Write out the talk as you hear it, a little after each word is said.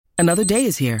Another day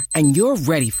is here, and you're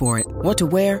ready for it. What to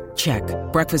wear? Check.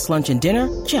 Breakfast, lunch, and dinner?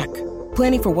 Check.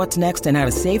 Planning for what's next and how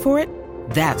to save for it?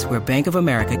 That's where Bank of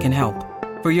America can help.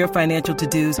 For your financial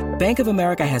to-dos, Bank of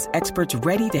America has experts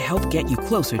ready to help get you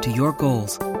closer to your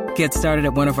goals. Get started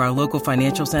at one of our local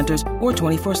financial centers or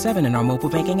 24/7 in our mobile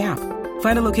banking app.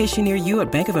 Find a location near you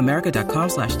at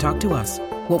bankofamerica.com/talktous.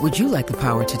 What would you like the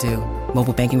power to do?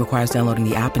 Mobile banking requires downloading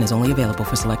the app and is only available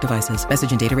for select devices.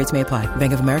 Message and data rates may apply.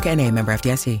 Bank of America N.A., member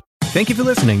FDIC. Thank you for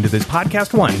listening to this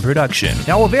Podcast One production.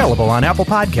 Now available on Apple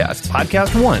Podcasts,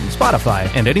 Podcast One, Spotify,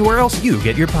 and anywhere else you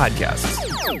get your podcasts.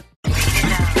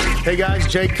 Hey guys,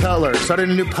 Jay Cutler. Started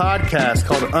a new podcast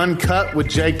called Uncut with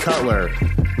Jay Cutler.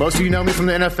 Most of you know me from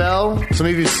the NFL, some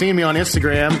of you have seen me on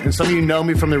Instagram, and some of you know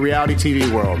me from the reality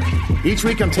TV world. Each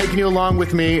week I'm taking you along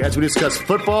with me as we discuss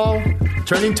football,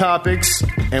 trending topics,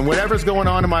 and whatever's going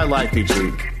on in my life each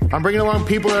week. I'm bringing along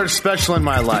people that are special in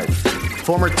my life.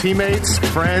 Former teammates,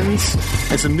 friends,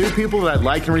 and some new people that I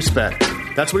like and respect.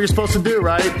 That's what you're supposed to do,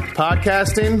 right?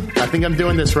 Podcasting. I think I'm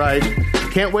doing this right.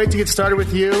 Can't wait to get started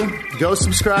with you. Go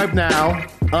subscribe now.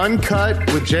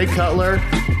 Uncut with Jay Cutler,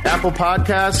 Apple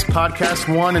Podcasts, Podcast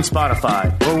One, and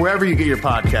Spotify, or wherever you get your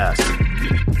podcasts.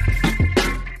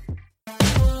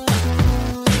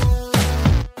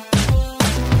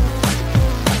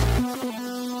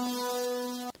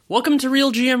 Welcome to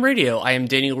Real GM Radio. I am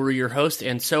Daniel Rue, your host,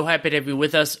 and so happy to have you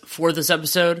with us for this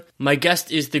episode. My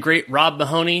guest is the great Rob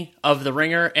Mahoney of The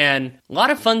Ringer, and a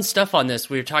lot of fun stuff on this.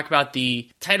 We talk about the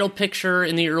title picture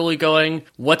in the early going,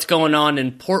 what's going on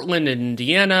in Portland and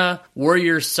Indiana,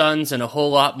 Warriors, Suns, and a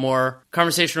whole lot more.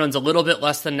 Conversation runs a little bit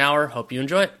less than an hour. Hope you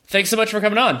enjoy it. Thanks so much for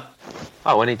coming on.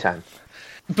 Oh, anytime.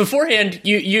 Beforehand,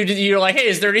 you're like, hey,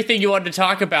 is there anything you wanted to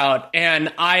talk about?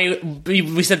 And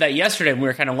we said that yesterday when we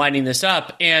were kind of lining this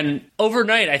up. And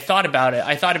overnight, I thought about it.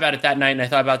 I thought about it that night, and I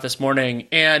thought about it this morning.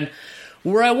 And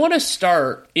where I want to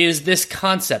start is this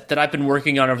concept that I've been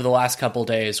working on over the last couple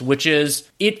days, which is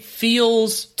it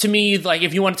feels to me like,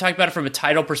 if you want to talk about it from a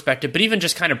title perspective, but even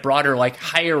just kind of broader, like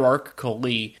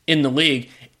hierarchically in the league,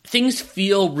 things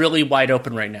feel really wide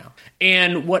open right now.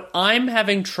 And what I'm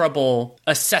having trouble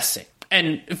assessing,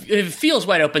 and if it feels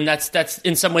wide open, that's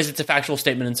in some ways it's a factual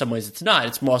statement, in some ways it's not.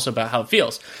 It's more so about how it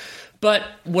feels. But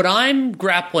what I'm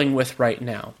grappling with right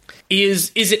now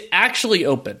is it actually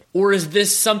open? Or is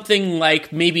this something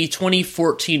like maybe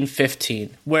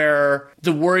 2014-15, where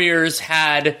the Warriors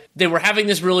they were having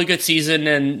this really good season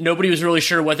and nobody was really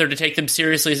sure whether to take them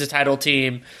seriously as a title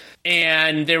team.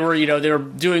 And they were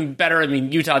doing better. I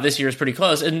mean, Utah this year is pretty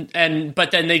close.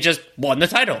 But then they just won the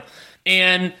title.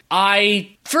 And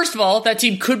first of all, that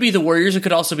team could be the Warriors. It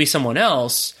could also be someone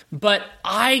else. But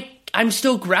I'm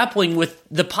still grappling with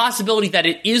the possibility that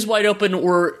it is wide open,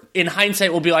 or in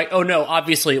hindsight, we'll be like, oh no,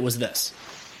 obviously it was this.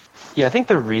 Yeah, I think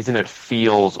the reason it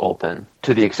feels open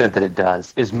to the extent that it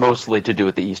does is mostly to do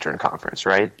with the Eastern Conference,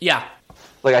 right? Yeah.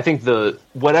 Like, I think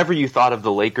whatever you thought of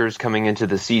the Lakers coming into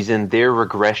the season, their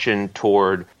regression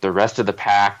toward the rest of the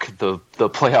pack, the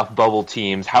playoff bubble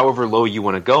teams, however low you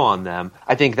want to go on them,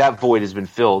 I think that void has been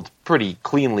filled pretty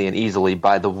cleanly and easily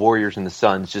by the Warriors and the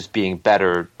Suns just being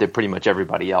better than pretty much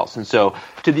everybody else. And so,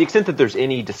 to the extent that there's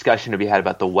any discussion to be had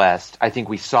about the West, I think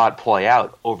we saw it play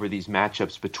out over these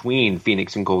matchups between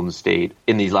Phoenix and Golden State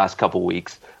in these last couple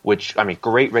weeks, which, I mean,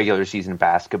 great regular season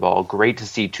basketball, great to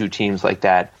see two teams like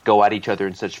that go at each other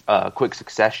in such quick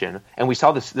succession. And we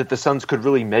saw that the Suns could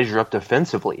really measure up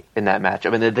defensively in that match. I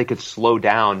mean, that they could slow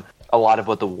down a lot of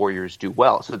what the Warriors do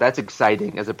well. So that's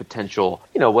exciting as a potential,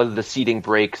 whether the seeding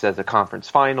breaks as a conference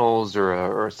finals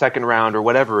or a second round or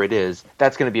whatever it is,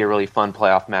 that's going to be a really fun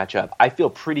playoff matchup. I feel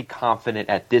pretty confident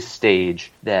at this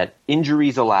stage that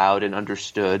injuries allowed and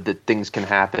understood that things can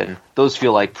happen. Those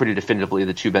feel like pretty definitively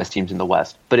the two best teams in the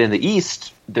West. But in the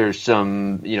East, there's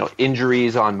some,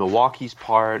 injuries on Milwaukee's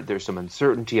part. There's some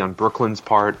uncertainty on Brooklyn's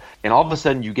part. And all of a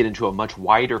sudden you get into a much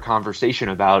wider conversation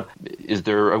about, is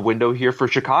there a window here for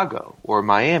Chicago or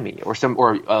Miami or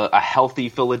a healthy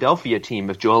Philadelphia team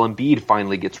if Joel Embiid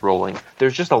finally gets rolling?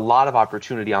 There's just a lot of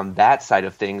opportunity on that side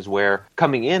of things, where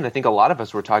coming in, I think a lot of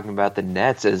us were talking about the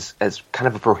Nets as kind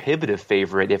of a prohibitive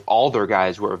favorite if all their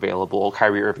guys were available,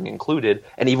 Kyrie Irving included,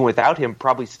 and even without him,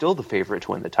 probably still the favorite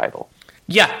to win the title.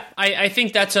 Yeah, I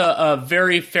think that's a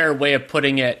very fair way of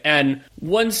putting it. And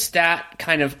one stat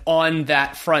kind of on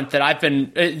that front that I've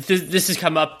been, this has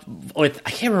come up with, I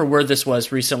can't remember where this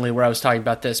was recently where I was talking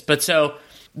about this, but so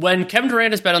when Kevin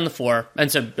Durant has been on the floor,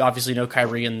 and so obviously no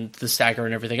Kyrie and the stagger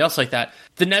and everything else like that,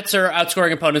 the Nets are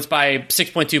outscoring opponents by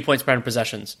 6.2 points per 100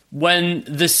 possessions. When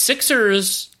the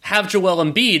Sixers have Joel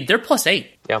Embiid, they're +8.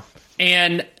 Yeah.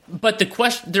 And But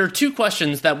there are two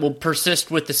questions that will persist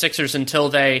with the Sixers until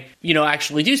they,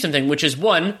 actually do something, which is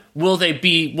one, will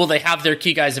they have their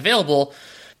key guys available?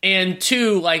 And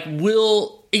two,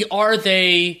 are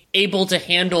they able to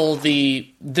handle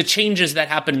the changes that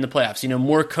happen in the playoffs?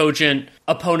 More cogent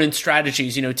opponent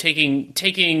strategies,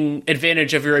 taking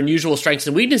advantage of your unusual strengths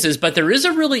and weaknesses. But there is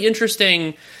a really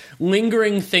interesting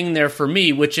lingering thing there for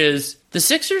me, which is the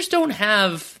Sixers don't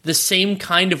have the same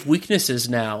kind of weaknesses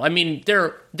now. I mean,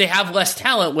 they have less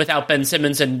talent without Ben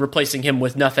Simmons and replacing him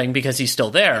with nothing because he's still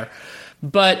there.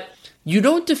 But you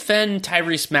don't defend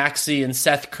Tyrese Maxey and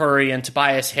Seth Curry and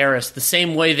Tobias Harris the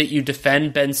same way that you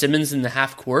defend Ben Simmons in the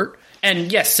half court.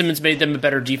 And yes, Simmons made them a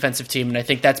better defensive team, and I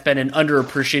think that's been an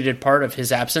underappreciated part of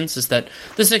his absence, is that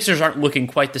the Sixers aren't looking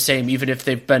quite the same, even if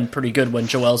they've been pretty good when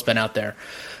Joel's been out there.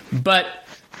 But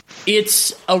it's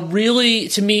the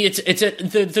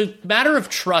matter of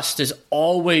trust is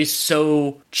always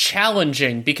so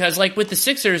challenging because, with the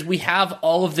Sixers, we have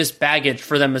all of this baggage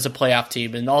for them as a playoff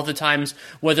team, and all the times,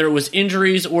 whether it was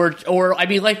injuries they gave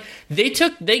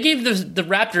the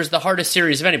Raptors the hardest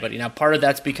series of anybody. Now, part of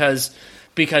that's because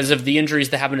of the injuries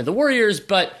that happened to the Warriors,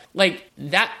 but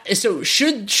that. So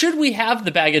should we have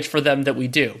the baggage for them that we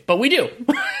do? But we do.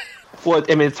 Well,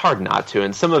 I mean, it's hard not to,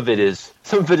 and some of it is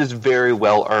very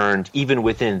well earned, even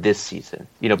within this season.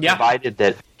 Provided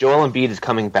that Joel Embiid is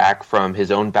coming back from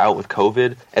his own bout with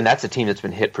COVID, and that's a team that's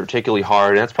been hit particularly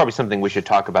hard, and that's probably something we should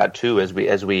talk about too as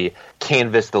we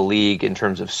canvass the league in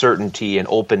terms of certainty and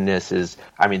openness.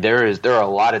 There are a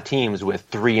lot of teams with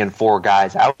 3 and 4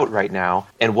 guys out right now,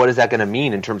 and what is that going to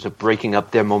mean in terms of breaking up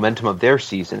their momentum of their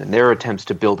season and their attempts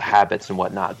to build habits and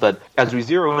whatnot? But as we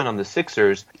zero in on the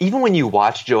Sixers, even when you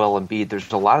watch Joel Embiid,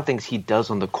 there's a lot of things he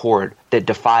does on the court that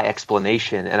defy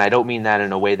explanation, and I don't mean that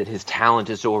in a way that his talent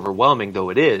is so overwhelming, though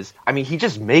it is. I mean, he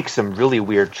just makes some really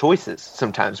weird choices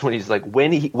sometimes when he's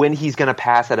when he's going to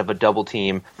pass out of a double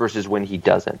team versus when he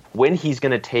doesn't, when he's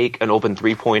going to take an open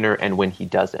three-pointer and when he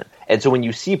doesn't. And so when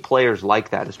you see players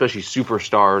like that, especially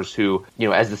superstars who,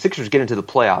 as the Sixers get into the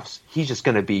playoffs, he's just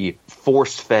going to be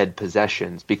force-fed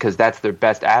possessions because that's their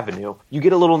best avenue, you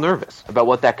get a little nervous about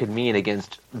what that could mean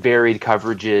against varied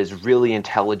coverages, really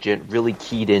intelligent, really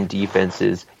keyed-in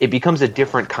defenses. It becomes a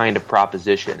different kind of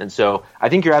proposition. And so I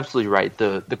think you're absolutely right.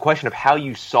 The question of how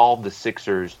you solve the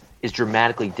Sixers is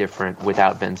dramatically different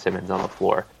without Ben Simmons on the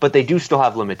floor. But they do still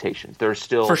have limitations. There's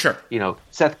still, for sure,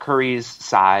 Seth Curry's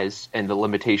size and the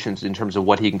limitations in terms of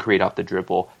what he can create off the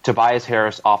dribble. Tobias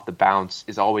Harris off the bounce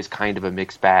is always kind of a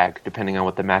mixed bag, depending on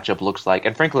what the matchup looks like.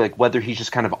 And frankly, whether he's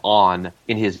just kind of on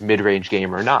in his mid-range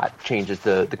game or not changes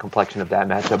the complexion of that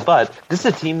matchup. But this is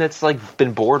a team that's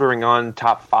been bordering on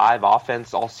top 5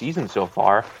 offense all season so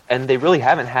far, and they really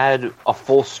haven't had a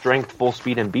full strength, full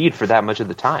speed Embiid for that much of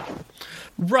the time.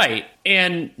 Right.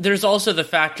 And there's also the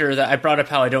factor that I brought up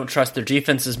how I don't trust their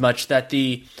defense as much, that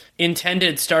the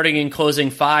intended starting and closing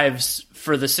fives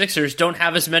for the Sixers don't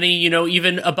have as many,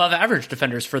 even above average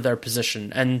defenders for their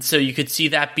position. And so you could see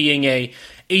that being a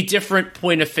different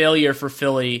point of failure for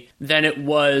Philly than it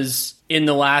was in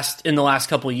the last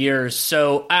couple of years.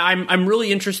 So I'm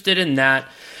really interested in that.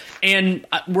 And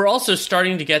we're also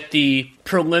starting to get the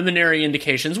preliminary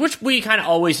indications, which we kind of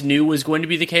always knew was going to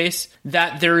be the case,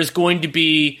 that there is going to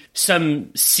be some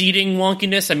seeding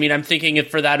wonkiness. I mean, I'm thinking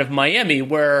for that of Miami,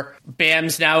 where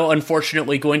Bam's now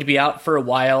unfortunately going to be out for a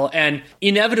while. And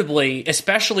inevitably,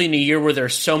 especially in a year where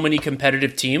there's so many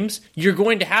competitive teams, you're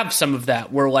going to have some of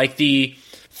that where the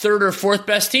third or fourth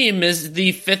best team is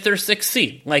the 5th or 6th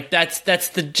seed. That's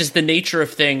just the nature of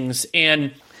things.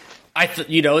 And with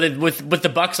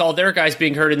the Bucks, all their guys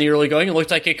being hurt in the early going, it looked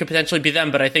like it could potentially be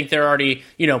them. But I think they're already,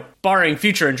 barring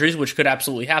future injuries, which could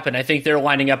absolutely happen, I think they're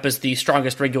lining up as the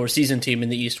strongest regular season team in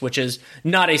the East, which is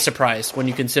not a surprise when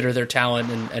you consider their talent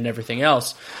and everything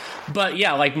else. But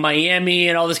yeah, Miami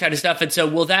and all this kind of stuff. And so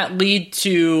will that lead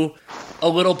to a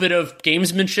little bit of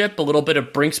gamesmanship, a little bit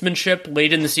of brinksmanship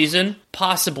late in the season?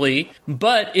 Possibly.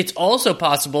 But it's also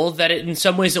possible that in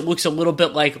some ways it looks a little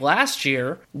bit like last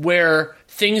year, where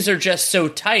things are just so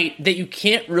tight that you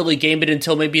can't really game it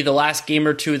until maybe the last game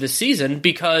or two of the season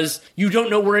because you don't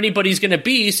know where anybody's going to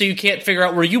be, so you can't figure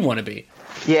out where you want to be.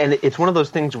 Yeah, and it's one of those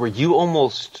things where you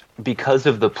almost, because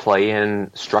of the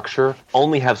play-in structure,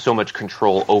 only have so much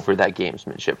control over that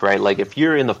gamesmanship, right? If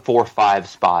you're in the 4-5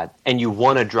 spot and you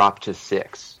want to drop to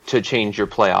 6 to change your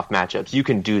playoff matchups, you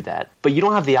can do that. But you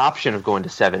don't have the option of going to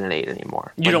 7 and 8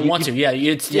 anymore. You don't want to. Yeah,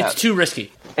 it's too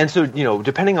risky. And so,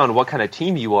 depending on what kind of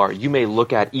team you are, you may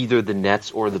look at either the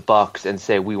Nets or the Bucks and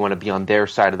say we want to be on their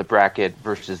side of the bracket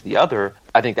versus the other.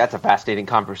 I think that's a fascinating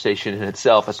conversation in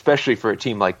itself, especially for a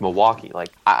team like Milwaukee.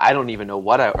 I don't even know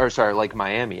like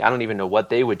Miami. I don't even know what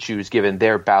they would choose given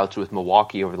their bouts with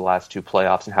Milwaukee over the last 2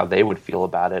 playoffs and how they would feel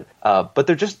about it. But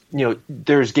they're just,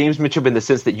 there's gamesmanship in the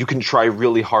sense that you can try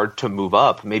really hard to move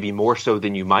up, maybe more so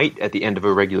than you might at the end of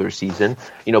a regular season.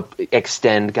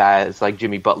 Extend guys like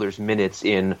Jimmy Butler's minutes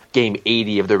in game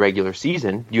 80 of the regular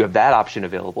season. You have that option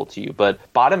available to you. But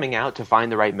bottoming out to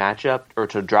find the right matchup or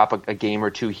to drop a game or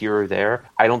 2 here or there,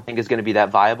 I don't think is going to be that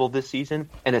viable this season.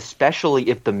 And especially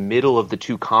if the middle of the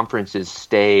 2 conferences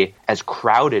stay as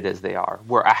crowded as they are,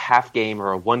 where a half game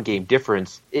or a 1 game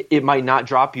difference, it might not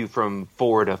drop you from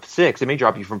 4 to 6. It may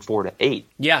drop you from 4 to 8.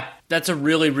 Yeah, that's a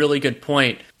really, really good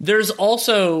point. There's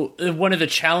also one of the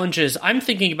challenges. I'm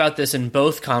thinking about this in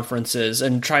both conferences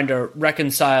and trying to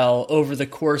reconcile over the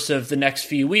course of the next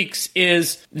few weeks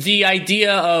is the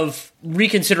idea of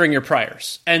reconsidering your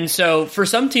priors. And so for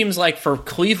some teams, like for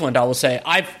Cleveland, I will say,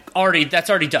 that's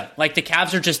already done. Like the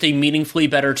Cavs are just a meaningfully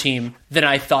better team than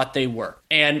I thought they were.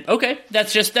 And okay,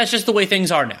 that's just the way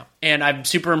things are now. And I'm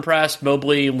super impressed,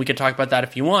 Mobley, and we can talk about that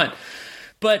if you want.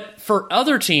 But for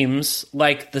other teams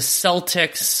like the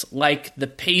Celtics, like the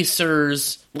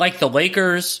Pacers, like the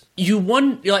Lakers,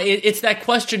 it's that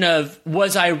question of,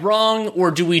 was I wrong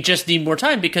or do we just need more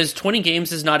time? Because 20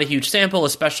 games is not a huge sample,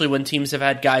 especially when teams have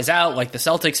had guys out like the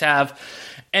Celtics have.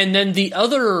 And then the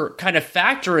other kind of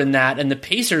factor in that, and the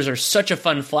Pacers are such a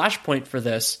fun flashpoint for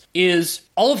this, is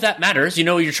all of that matters.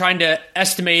 You're trying to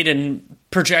estimate and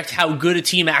project how good a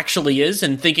team actually is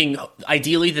and thinking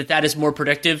ideally that is more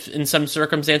predictive in some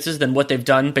circumstances than what they've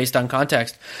done based on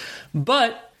context.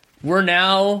 But we're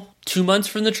now 2 months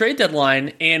from the trade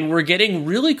deadline, and we're getting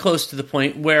really close to the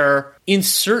point where in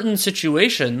certain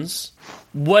situations,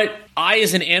 what I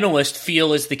as an analyst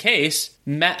feel is the case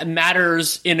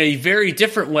matters in a very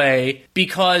different way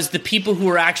because the people who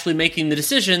are actually making the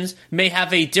decisions may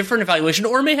have a different evaluation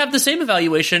or may have the same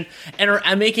evaluation and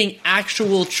are making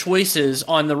actual choices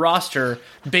on the roster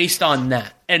based on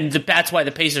that. And that's why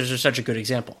the Pacers are such a good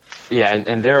example. Yeah,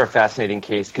 and they're a fascinating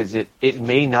case because it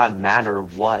may not matter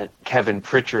what Kevin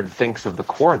Pritchard thinks of the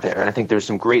core there. And I think there's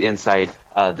some great insight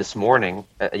this morning,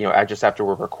 just after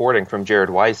we're recording, from Jared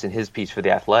Weiss in his piece for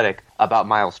The Athletic about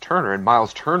Miles Turner and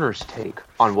Miles Turner's take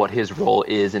on what his role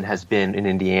is and has been in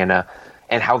Indiana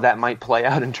and how that might play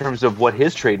out in terms of what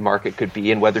his trade market could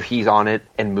be and whether he's on it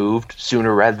and moved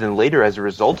sooner rather than later as a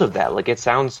result of that. Like, it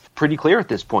sounds pretty clear at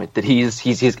this point that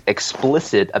he's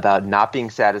explicit about not being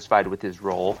satisfied with his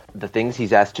role, the things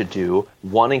he's asked to do,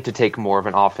 wanting to take more of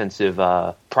an offensive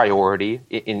priority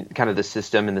in kind of the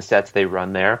system and the sets they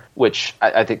run there, which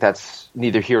I think that's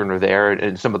neither here nor there.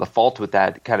 And some of the fault with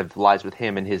that kind of lies with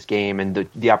him and his game and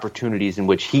the opportunities in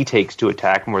which he takes to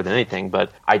attack more than anything.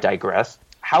 But I digress.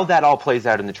 How that all plays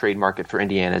out in the trade market for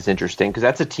Indiana is interesting because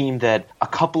that's a team that a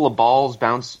couple of balls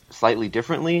bounce slightly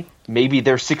differently. Maybe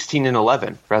they're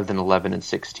 16-11 rather than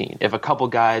 11-16. If a couple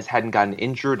guys hadn't gotten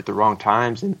injured at the wrong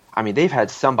times, and I mean, they've had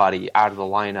somebody out of the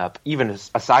lineup, even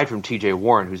aside from TJ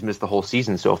Warren, who's missed the whole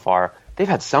season so far, they've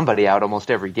had somebody out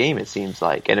almost every game, it seems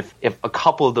like. And if a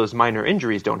couple of those minor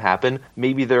injuries don't happen,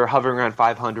 maybe they're hovering around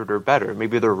 500 or better.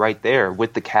 Maybe they're right there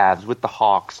with the Cavs, with the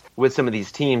Hawks, with some of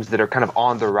these teams that are kind of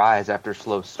on the rise after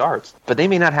slow starts. But they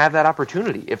may not have that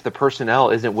opportunity if the personnel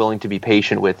isn't willing to be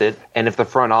patient with it. And if the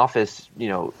front office,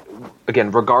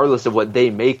 again, regardless of what they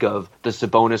make of the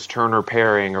Sabonis-Turner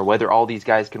pairing or whether all these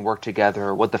guys can work together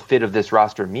or what the fit of this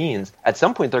roster means, at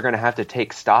some point they're going to have to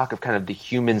take stock of kind of the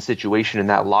human situation in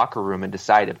that locker room and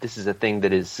decide if this is a thing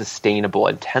that is sustainable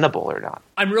and tenable or not.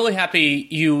 I'm really happy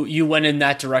you went in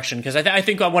that direction because I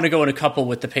think I want to go in a couple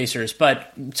with the Pacers,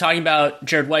 but talking about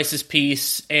Jared Weiss's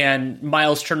piece and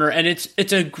Miles Turner, and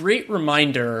it's a great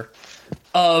reminder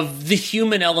of the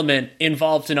human element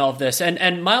involved in all of this.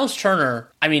 And Miles Turner,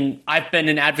 I mean, I've been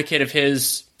an advocate of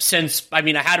his since, I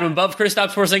had him above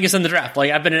Kristaps Porzingis in the draft.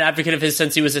 Like, I've been an advocate of his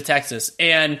since he was at Texas.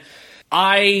 And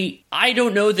I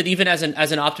don't know that even as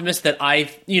an optimist that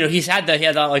he had that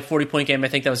 40-point game. I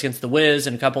think that was against the Wiz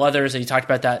and a couple others. And he talked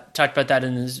about that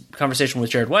in his conversation with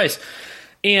Jared Weiss.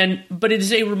 But it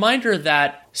is a reminder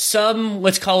that some,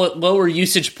 let's call it lower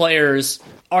usage players,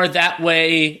 are that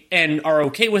way and are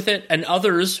okay with it, and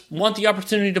others want the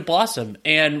opportunity to blossom.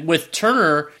 And with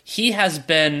Turner, he has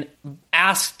been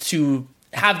asked to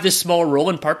have this small role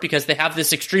in part because they have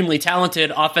this extremely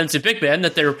talented offensive big man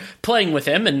that they're playing with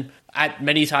him, and at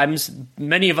many times,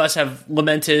 many of us have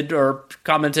lamented or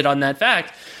commented on that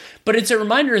fact. But it's a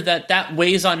reminder that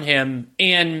weighs on him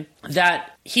and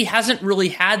that he hasn't really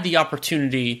had the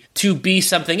opportunity to be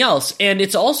something else. And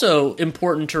it's also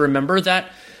important to remember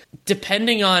that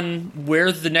depending on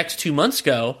where the next 2 months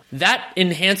go, that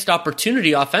enhanced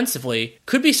opportunity offensively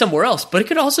could be somewhere else, but it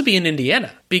could also be in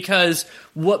Indiana, because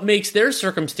what makes their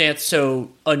circumstance so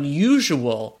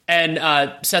unusual, and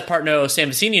Seth Partnow,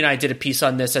 Sam Vecini, and I did a piece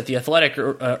on this at The Athletic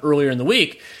earlier in the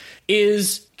week,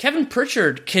 is Kevin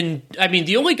Pritchard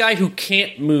the only guy who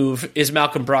can't move is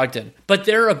Malcolm Brogdon, but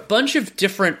there are a bunch of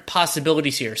different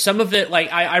possibilities here. Some of it,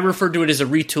 like I refer to it as a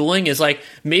retooling, is like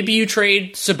maybe you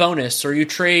trade Sabonis or you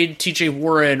trade TJ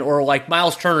Warren or like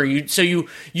Miles Turner. You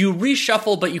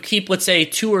reshuffle, but you keep, let's say,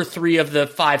 2 or 3 of the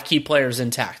 5 key players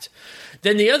intact.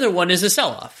 Then the other one is a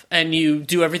sell-off, and you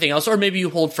do everything else, or maybe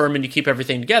you hold firm and you keep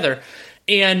everything together.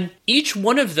 And each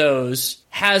one of those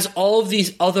has all of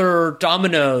these other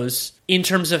dominoes in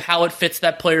terms of how it fits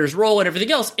that player's role and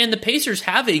everything else. And the Pacers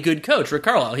have a good coach, Rick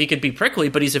Carlisle. He could be prickly,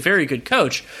 but he's a very good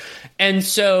coach. And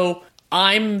so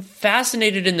I'm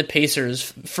fascinated in the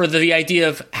Pacers for the idea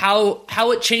of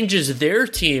how it changes their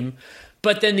team.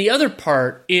 But then the other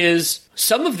part is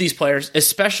some of these players,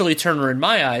 especially Turner in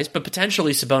my eyes, but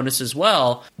potentially Sabonis as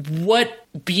well, what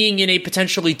being in a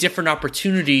potentially different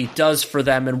opportunity does for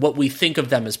them and what we think of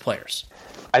them as players.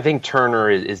 I think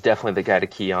Turner is definitely the guy to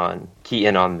key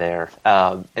in on there.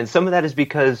 And some of that is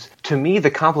because, to me, the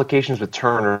complications with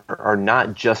Turner are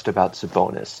not just about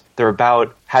Sabonis. They're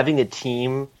about having a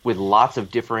team with lots of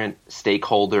different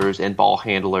stakeholders and ball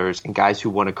handlers and guys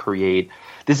who want to create.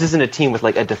 This isn't a team with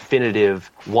like a definitive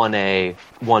 1A,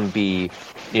 1B,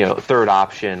 third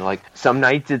option. Like some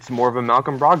nights it's more of a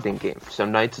Malcolm Brogdon game.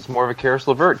 Some nights it's more of a Karis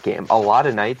LeVert game. A lot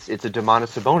of nights it's a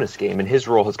Domantas Sabonis game, and his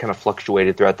role has kind of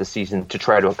fluctuated throughout the season to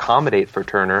try to accommodate for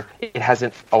Turner. It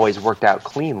hasn't always worked out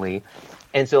cleanly.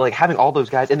 And so, like, having all those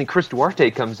guys, and then Chris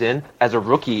Duarte comes in as a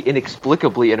rookie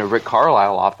inexplicably in a Rick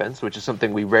Carlisle offense, which is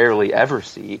something we rarely ever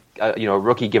see. A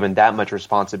rookie given that much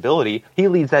responsibility, he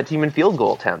leads that team in field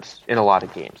goal attempts in a lot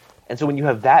of games. And so when you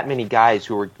have that many guys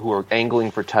who are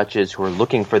angling for touches, who are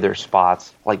looking for their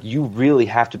spots, like, you really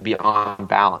have to be on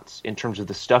balance in terms of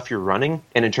the stuff you're running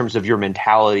and in terms of your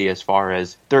mentality as far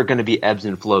as there are going to be ebbs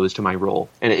and flows to my role.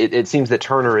 And it seems that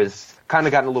Turner is kind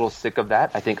of gotten a little sick of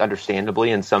that, I think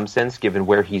understandably in some sense, given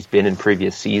where he's been in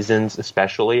previous seasons,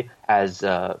 especially as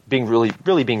being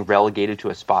really being relegated to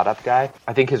a spot-up guy.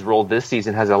 I think his role this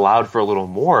season has allowed for a little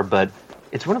more, but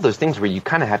it's one of those things where you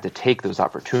kind of have to take those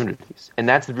opportunities. And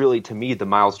that's really, to me, the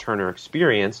Miles Turner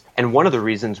experience. And one of the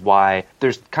reasons why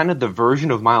there's kind of the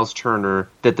version of Miles Turner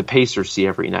that the Pacers see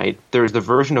every night. There's the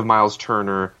version of Miles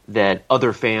Turner that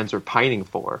other fans are pining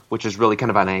for, which is really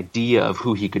kind of an idea of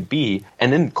who he could be.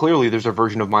 And then clearly there's a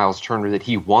version of Miles Turner that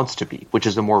he wants to be, which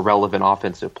is a more relevant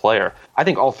offensive player. I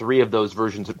think all 3 of those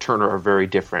versions of Turner are very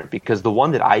different, because the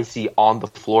one that I see on the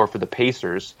floor for the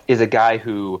Pacers is a guy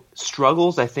who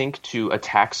struggles, I think, to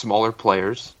attack smaller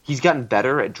players. He's gotten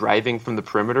better at driving from the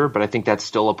perimeter, but I think that's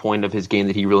still a point of his game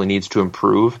that he really needs to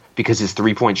improve, because his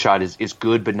 3-point shot is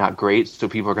good but not great, so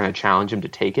people are going to challenge him to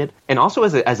take it. And also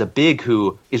as a big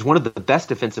who is one of the best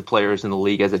defensive players in the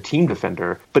league as a team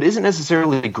defender, but isn't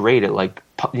necessarily great at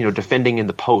defending in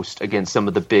the post against some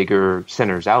of the bigger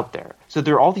centers out there. So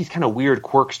there are all these kind of weird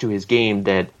quirks to his game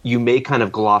that you may kind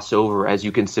of gloss over as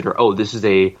you consider, this is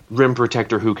a rim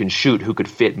protector who can shoot, who could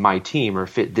fit my team or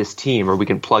fit this team, or we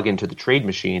can plug into the trade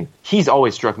machine. He's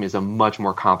always struck me as a much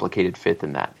more complicated fit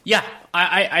than that. Yeah,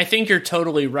 I think you're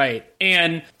totally right.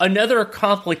 And another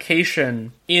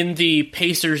complication in the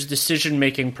Pacers'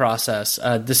 decision-making process,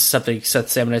 this is something Seth,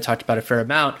 Sam, and I talked about a fair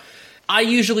amount. I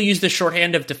usually use the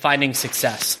shorthand of defining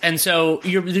success. And so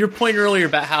your point earlier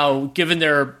about how, given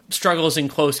their struggles in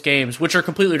close games, which are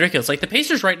completely ridiculous, like the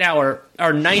Pacers right now are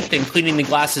 9th in cleaning the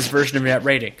glasses version of net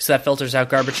rating, so that filters out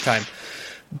garbage time.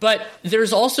 But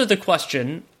there's also the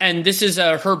question, and this is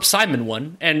a Herb Simon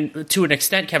one, and to an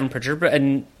extent Kevin Pritchard,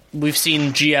 and we've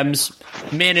seen GMs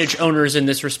manage owners in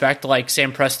this respect, like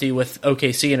Sam Presti with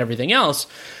OKC and everything else,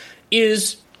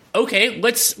 is, okay,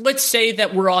 let's say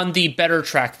that we're on the better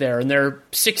track there, and they're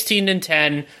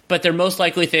 16-10, but their most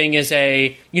likely thing is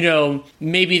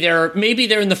maybe they're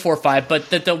in the 4-5, but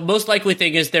that the most likely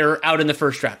thing is they're out in the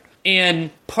first round. And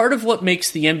part of what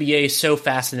makes the NBA so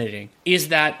fascinating is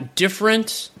that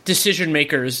different decision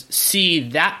makers see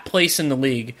that place in the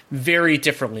league very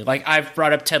differently. Like, I've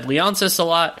brought up Ted Leonsis a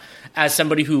lot as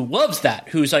somebody who loves that,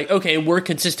 who's like, okay, we're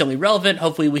consistently relevant.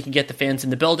 Hopefully we can get the fans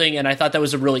in the building. And I thought that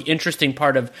was a really interesting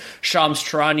part of Shams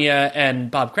Charania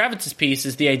and Bob Kravitz's piece,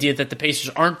 is the idea that the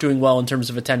Pacers aren't doing well in terms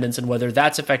of attendance and whether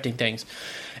that's affecting things.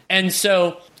 And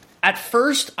so at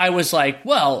first, I was like,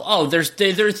 there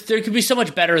could be so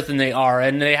much better than they are,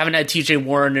 and they haven't had TJ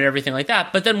Warren and everything like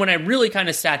that. But then when I really kind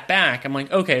of sat back, I'm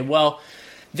like, okay, well,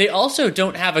 they also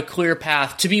don't have a clear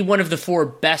path to be one of the 4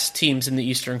 best teams in the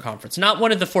Eastern Conference. Not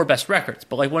one of the 4 best records,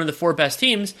 but like one of the 4 best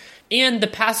teams. And the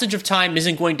passage of time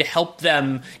isn't going to help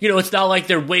them. It's not like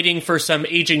they're waiting for some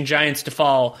aging giants to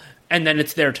fall and then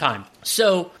it's their time.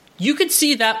 So you could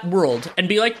see that world and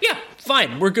be like, yeah,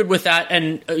 fine, we're good with that.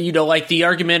 And, like the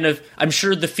argument of, I'm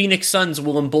sure the Phoenix Suns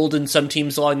will embolden some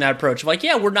teams along that approach. Like,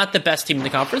 yeah, we're not the best team in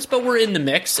the conference, but we're in the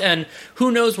mix, and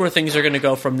who knows where things are going to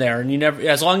go from there. And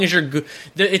as long as you're good,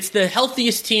 it's the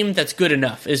healthiest team that's good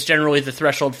enough is generally the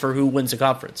threshold for who wins a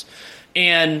conference.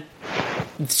 And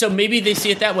so maybe they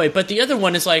see it that way. But the other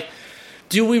one is like,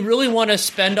 do we really want to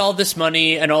spend all this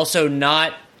money and also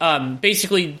not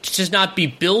basically just not be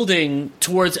building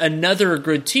towards another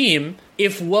good team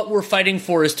if what we're fighting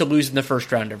for is to lose in the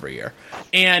first round every year?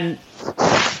 And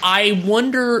I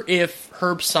wonder if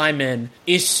Herb Simon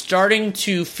is starting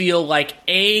to feel like,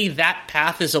 A, that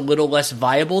path is a little less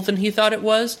viable than he thought it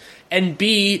was, and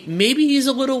B, maybe he's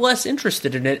a little less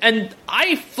interested in it. And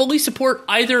I fully support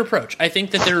either approach. I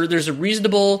think that there's a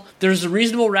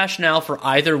reasonable rationale for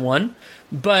either one.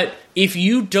 But if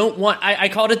you don't want, I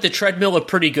called it the treadmill of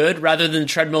pretty good rather than the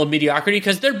treadmill of mediocrity,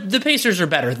 because the Pacers are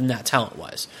better than that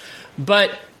talent-wise.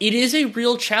 But it is a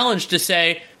real challenge to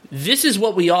say, this is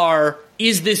what we are.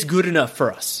 Is this good enough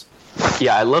for us?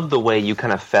 Yeah, I love the way you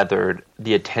kind of feathered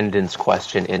the attendance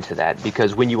question into that,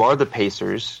 because when you are the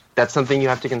Pacers, that's something you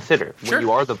have to consider. Sure.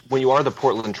 When you are the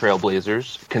Portland Trail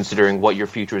Blazers, considering what your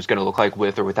future is going to look like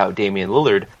with or without Damian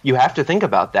Lillard, you have to think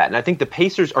about that. And I think the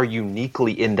Pacers are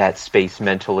uniquely in that space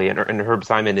mentally, and Herb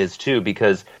Simon is too,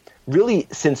 because really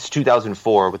since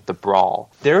 2004 with the brawl,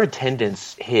 their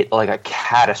attendance hit like a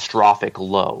catastrophic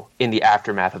low in the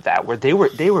aftermath of that, where they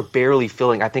were barely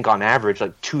filling, I think on average,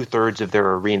 like 2/3 of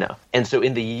their arena. And so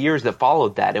in the years that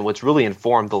followed that, and what's really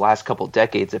informed the last couple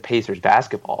decades of Pacers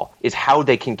basketball is how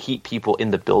they can keep people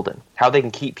in the building, how they can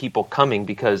keep people coming,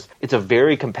 because it's a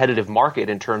very competitive market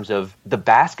in terms of the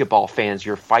basketball fans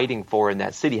you're fighting for in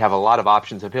that city have a lot of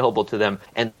options available to them.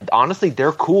 And honestly,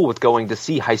 they're cool with going to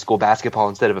see high school basketball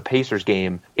instead of a Pacers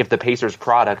game if the Pacers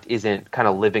product isn't kind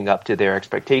of living up to their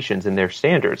expectations and their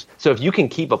standards. So if you can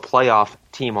keep a playoff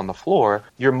team on the floor,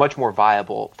 you're much more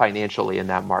viable financially in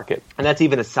that market. And that's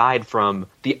even aside from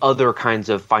the other kinds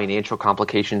of financial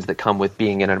complications that come with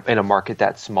being in a market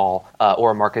that small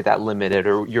or a market that limited,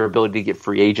 or your ability to get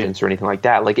free agents or anything like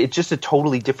that. Like, it's just a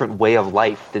totally different way of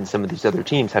life than some of these other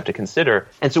teams have to consider.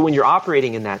 And so when you're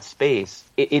operating in that space,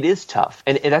 it is tough.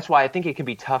 And that's why I think it can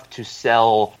be tough to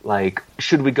sell, like,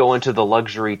 should we go into the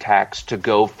luxury tax to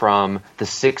go from the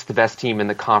 6th best team in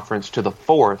the conference to the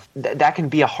 4th? That can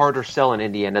be a harder sell in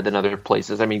Indiana than other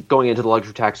places. I mean, going into the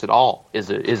luxury tax at all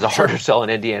is a harder sell in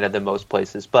Indiana than most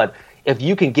places. But if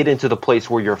you can get into the place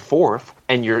where you're 4th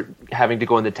and you're having to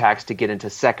go in the tax to get into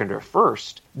 2nd or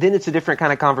 1st, then it's a different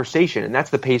kind of conversation. And that's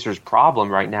the Pacers'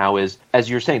 problem right now is, as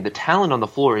you're saying, the talent on the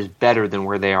floor is better than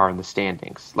where they are in the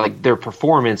standings. Like, their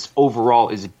performance overall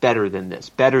is better than this,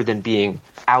 better than being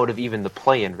out of even the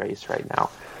play-in race right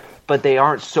now. But they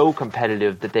aren't so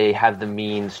competitive that they have the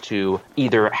means to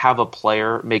either have a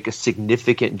player make a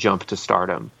significant jump to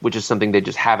stardom, which is something they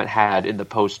just haven't had in the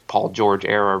post-Paul George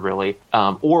era, really,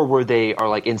 or where they are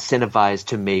like incentivized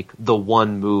to make the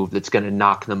one move that's going to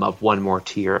knock them up one more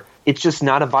tier. It's just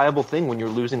not a viable thing when you're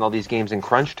losing all these games in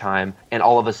crunch time, and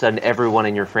all of a sudden everyone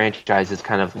in your franchise is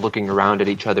kind of looking around at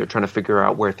each other trying to figure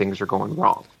out where things are going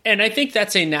wrong. And I think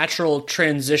that's a natural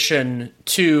transition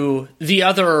to the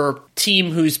other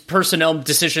team whose personnel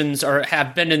decisions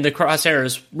have been in the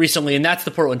crosshairs recently, and that's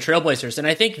the Portland Trail Blazers. And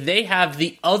I think they have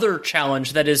the other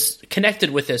challenge that is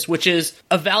connected with this, which is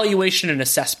evaluation and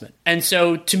assessment. And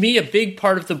so, to me, a big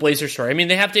part of the Blazers story, I mean,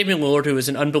 they have Damian Lillard, who is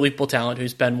an unbelievable talent,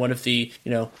 who's been one of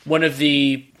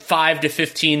the 5 to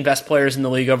 15 best players in the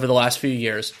league over the last few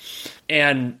years.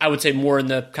 And I would say more in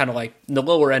the kind of like the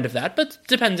lower end of that, but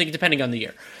depending on the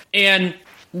year. And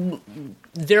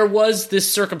there was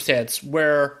this circumstance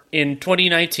where in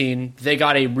 2019, they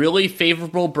got a really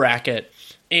favorable bracket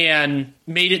and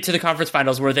made it to the conference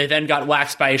finals, where they then got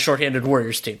waxed by a shorthanded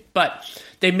Warriors team. But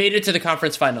they made it to the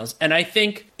conference finals. And I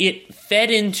think it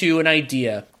fed into an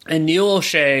idea. And Neil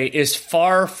O'Shea is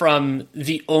far from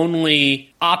the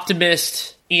only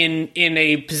optimist in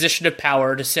a position of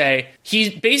power to say,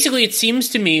 it seems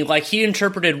to me like he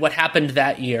interpreted what happened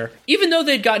that year, even though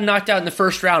they'd gotten knocked out in the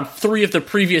first round 3 of the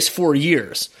previous 4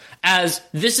 years, as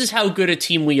this is how good a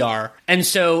team we are. And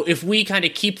so if we kind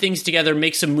of keep things together,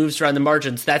 make some moves around the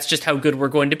margins, that's just how good we're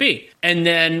going to be. And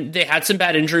then they had some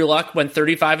bad injury luck, went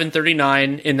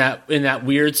 35-39 in that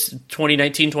weird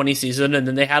 2019-20 season, and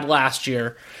then they had last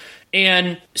year.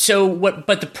 And so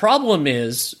but the problem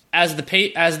is, as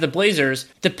the Blazers,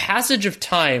 the passage of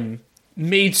time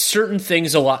made certain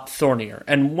things a lot thornier.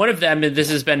 And one of them, and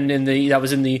this has been in the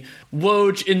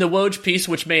Woj piece,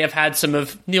 which may have had some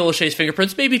of Neil O'Shea's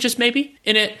fingerprints, maybe, just maybe,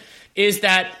 in it, is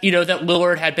that, that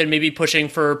Lillard had been maybe pushing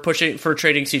for trading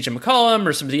CJ McCollum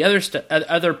or some of the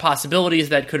other possibilities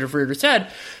that could have reared its head.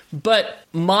 But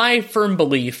my firm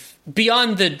belief,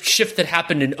 beyond the shift that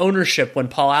happened in ownership when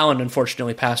Paul Allen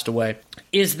unfortunately passed away,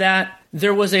 is that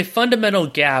there was a fundamental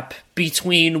gap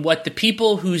between what the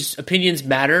people whose opinions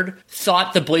mattered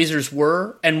thought the Blazers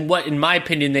were and what, in my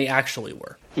opinion, they actually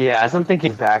were. Yeah, as I'm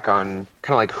thinking back on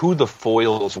kind of like who the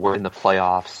foils were in the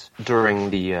playoffs during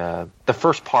the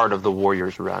first part of the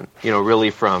Warriors run,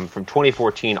 really from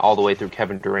 2014 all the way through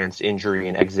Kevin Durant's injury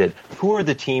and exit, who are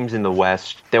the teams in the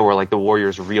West that were like the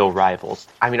Warriors' real rivals?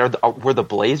 I mean, were the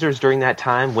Blazers during that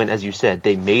time when, as you said,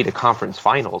 they made a conference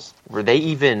finals? Were they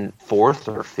even fourth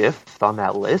or fifth on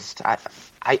that list?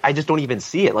 I just don't even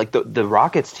see it. Like the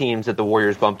Rockets teams that the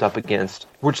Warriors bumped up against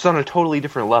were just on a totally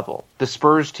different level. The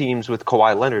Spurs teams with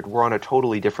Kawhi Leonard were on a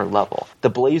totally different level. The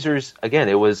Blazers, again,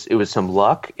 it was some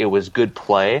luck, it was good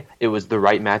play, it was the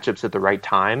right matchups at the right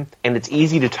time, and it's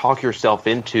easy to talk yourself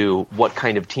into what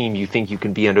kind of team you think you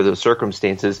can be under those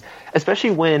circumstances,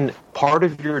 especially when part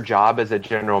of your job as a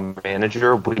general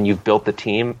manager when you've built the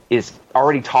team is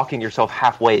already talking yourself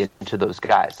halfway into those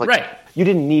guys. Like, right. You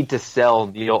didn't need to sell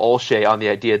Neil O'Shea on the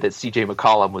idea that CJ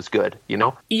McCollum was good,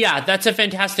 Yeah, that's a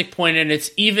fantastic point, and it's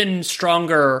even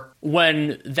stronger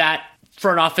when that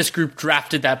front office group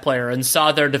drafted that player and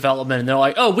saw their development, and they're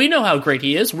like, oh, we know how great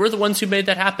he is. We're the ones who made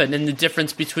that happen. And the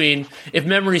difference between, if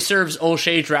memory serves,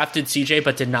 O'Shea drafted CJ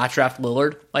but did not draft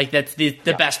Lillard, like that's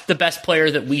the best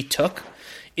player that we took,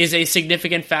 is a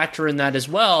significant factor in that as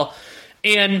well.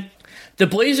 And the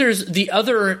Blazers, the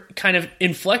other kind of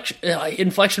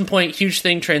inflection point, huge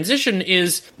thing, transition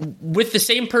is with the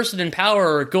same person in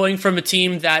power going from a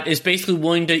team that is basically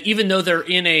willing to, even though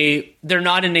they're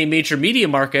not in a major media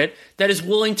market, that is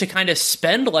willing to kind of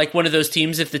spend like one of those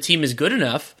teams if the team is good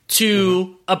enough,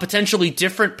 to a potentially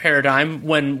different paradigm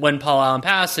when Paul Allen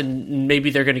passed, and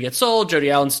maybe they're going to get sold. Jody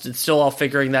Allen's still all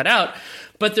figuring that out.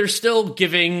 But they're still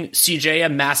giving CJ a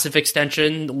massive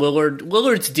extension.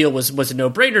 Lillard's deal was a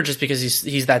no-brainer just because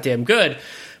he's that damn good.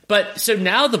 But so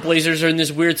now the Blazers are in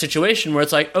this weird situation where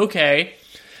it's like, okay,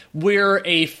 we're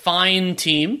a fine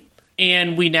team,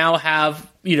 and we now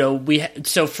have,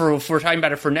 if we're talking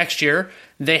about it for next year,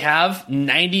 they have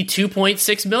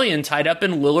 $92.6 million tied up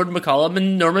in Lillard, McCollum,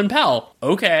 and Norman Powell.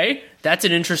 Okay, that's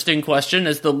an interesting question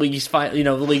as the league's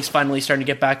finally starting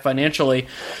to get back financially.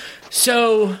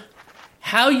 So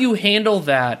how you handle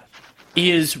that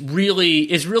is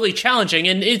really challenging,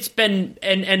 and it's been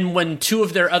and when two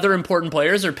of their other important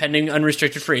players are pending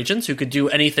unrestricted free agents who could do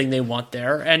anything they want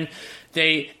there, and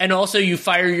also you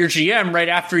fire your GM right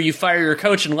after you fire your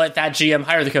coach and let that GM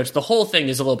hire the coach. The whole thing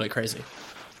is a little bit crazy.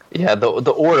 Yeah, the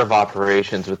order of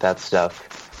operations with that stuff,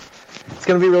 it's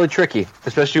going to be really tricky,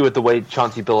 especially with the way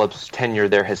Chauncey Billups' tenure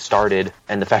there has started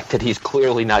and the fact that he's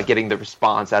clearly not getting the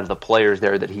response out of the players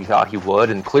there that he thought he would,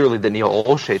 and clearly that Neil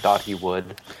O'Shea thought he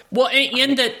would. Well,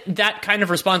 and that kind of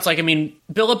response,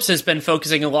 Billups has been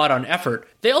focusing a lot on effort.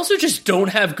 They also just don't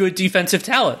have good defensive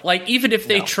talent. Like, even if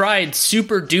they tried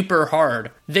super duper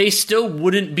hard, they still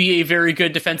wouldn't be a very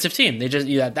good defensive team.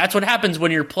 That's what happens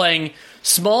when you're playing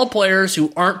small players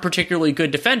who aren't particularly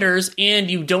good defenders,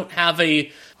 and you don't have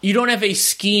a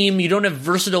scheme, you don't have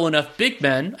versatile enough big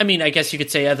men. I mean, I guess you could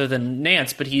say other than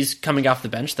Nance, but he's coming off the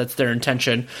bench. That's their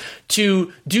intention,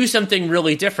 to do something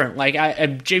really different. Like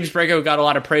James Borrego got a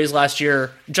lot of praise last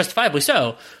year, justifiably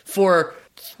so, for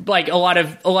like a lot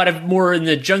of more in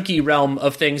the junkie realm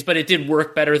of things, but it did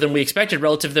work better than we expected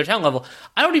relative to their talent level.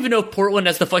 I don't even know if Portland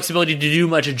has the flexibility to do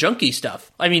much junkie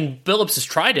stuff. I mean, Billups has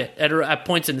tried it at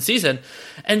points in the season.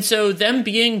 And so them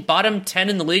being bottom 10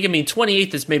 in the league,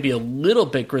 28th is maybe a little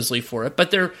bit grisly for it, but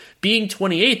their being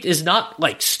 28th is not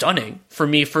like stunning for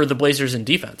me for the Blazers in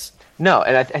defense. No,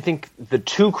 and I think the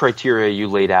two criteria you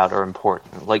laid out are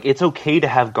important. Like, it's okay to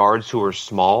have guards who are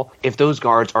small if those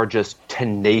guards are just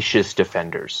tenacious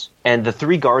defenders. And the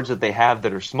three guards that they have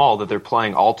that are small, that they're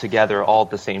playing all together all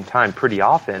at the same time pretty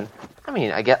often,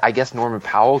 I guess Norman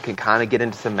Powell can kind of get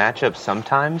into some matchups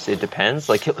sometimes. It depends.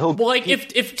 Like he'll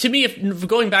if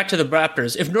going back to the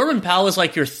Raptors, if Norman Powell is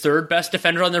like your third best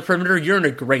defender on their perimeter, you're in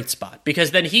a great spot,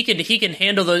 because then he can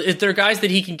handle those. If there are guys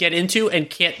that he can get into and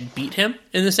can't beat him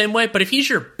in the same way, but if he's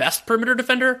your best perimeter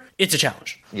defender, it's a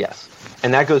challenge. Yes,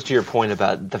 and that goes to your point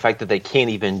about the fact that they can't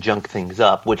even junk things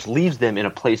up, which leaves them in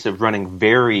a place of running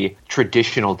very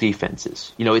traditional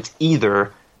defenses. It's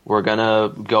either We're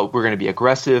gonna be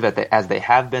aggressive as they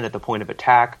have been at the point of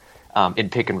attack. In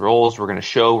pick and rolls, we're going to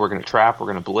show, we're going to trap, we're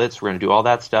going to blitz, we're going to do all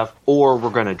that stuff, or we're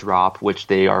going to drop, which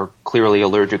they are clearly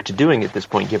allergic to doing at this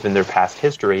point given their past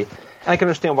history. And I can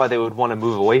understand why they would want to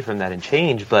move away from that and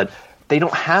change, but they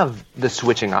don't have the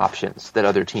switching options that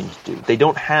other teams do. They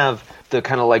don't have the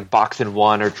kind of like box and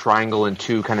one or triangle and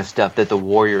two kind of stuff that the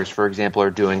Warriors, for example,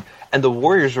 are doing. And the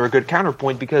Warriors are a good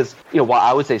counterpoint because, while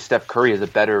I would say Steph Curry is a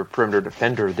better perimeter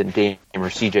defender than Dame or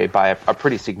CJ by a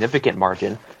pretty significant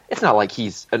margin, it's not like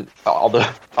he's although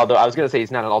I was going to say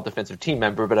he's not an all-defensive team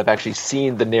member, but I've actually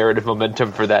seen the narrative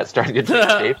momentum for that starting to take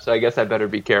shape, so I guess I better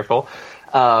be careful.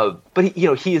 But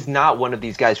he is not one of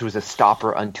these guys who is a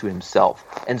stopper unto himself.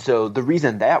 And so the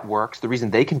reason that works, the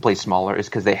reason they can play smaller is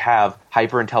because they have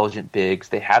hyper-intelligent bigs.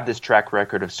 They have this track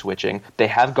record of switching. They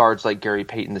have guards like Gary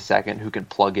Payton II who can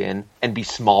plug in and be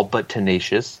small but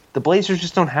tenacious. The Blazers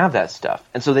just don't have that stuff.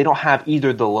 And so they don't have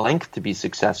either the length to be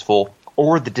successful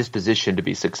or the disposition to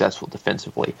be successful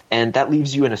defensively. And that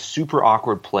leaves you in a super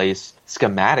awkward place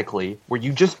schematically where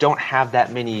you just don't have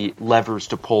that many levers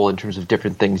to pull in terms of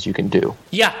different things you can do.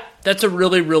 Yeah, that's a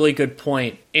really, really good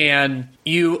point. And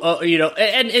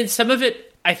and some of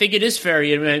it, I think it is fair.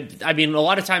 I mean, a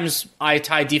lot of times I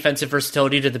tie defensive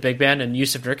versatility to the big man and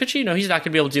Yusuf Nurkic. He's not going to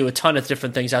be able to do a ton of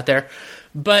different things out there.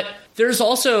 But there's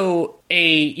also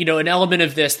an element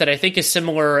of this that I think is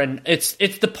similar, and it's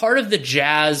the part of the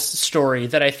Jazz story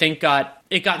that I think got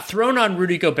thrown on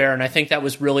Rudy Gobert, and I think that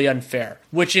was really unfair,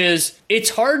 which is it's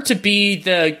hard to be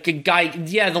the guy,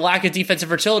 the lack of defensive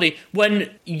versatility when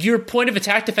your point of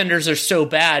attack defenders are so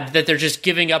bad that they're just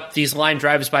giving up these line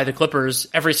drives by the Clippers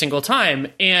every single time.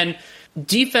 And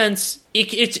defense,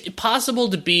 it's possible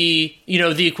to be,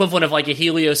 the equivalent of like a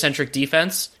heliocentric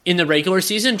defense in the regular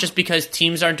season just because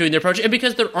teams aren't doing their approach and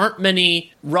because there aren't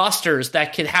many rosters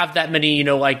that can have that many,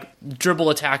 like dribble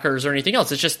attackers or anything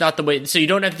else. It's just not the way. So you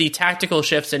don't have the tactical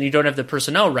shifts and you don't have the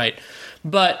personnel right.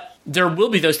 But there will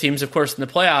be those teams, of course, in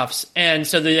the playoffs. And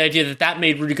so the idea that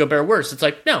made Rudy Gobert worse, it's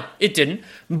like, no, it didn't.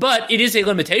 But it is a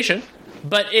limitation.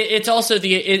 But it's also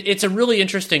it's a really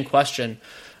interesting question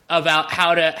about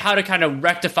how to kind of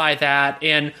rectify that,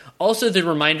 and also the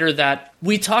reminder that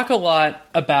we talk a lot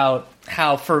about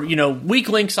how for weak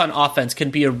links on offense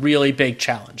can be a really big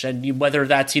challenge, and whether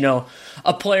that's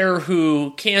a player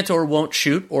who can't or won't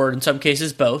shoot, or in some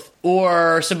cases both,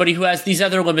 or somebody who has these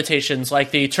other limitations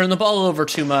like they turn the ball over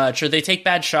too much or they take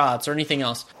bad shots or anything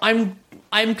else.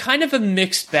 I'm kind of a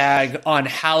mixed bag on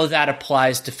how that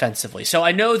applies defensively. So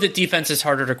I know that defense is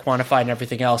harder to quantify and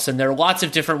everything else, and there are lots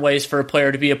of different ways for a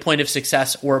player to be a point of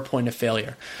success or a point of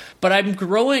failure. But I'm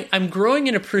growing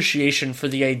an appreciation for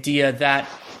the idea that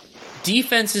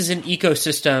defense is an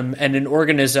ecosystem and an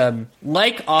organism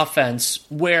like offense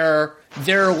where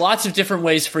there are lots of different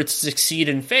ways for it to succeed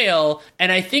and fail.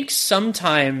 And I think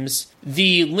sometimes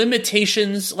the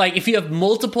limitations, like if you have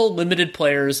multiple limited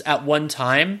players at one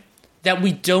time, that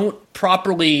we don't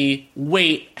properly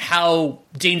weight how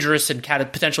dangerous and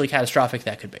potentially catastrophic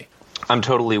that could be. I'm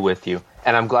totally with you.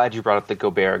 And I'm glad you brought up the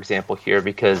Gobert example here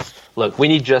because, look, we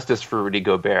need justice for Rudy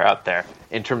Gobert out there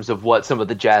in terms of what some of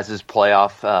the Jazz's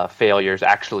playoff failures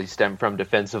actually stem from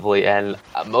defensively. And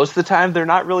most of the time, they're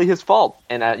not really his fault.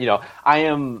 And,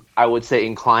 I would say,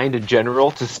 inclined in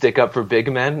general to stick up for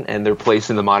big men and their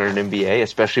place in the modern NBA,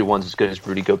 especially ones as good as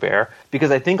Rudy Gobert, because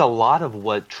I think a lot of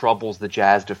what troubles the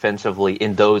Jazz defensively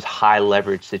in those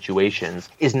high-leverage situations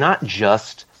is not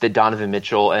just that Donovan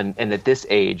Mitchell and at this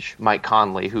age, Mike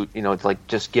Conley, who, it's like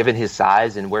just given his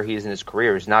size and where he is in his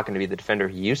career, is not going to be the defender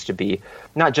he used to be.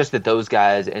 Not just that those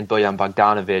guys and Bojan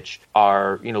Bogdanovic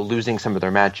are, losing some of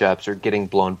their matchups or getting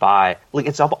blown by. Like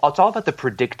it's all about the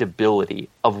predictability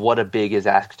of what a big is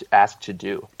asked to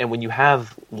do. And when you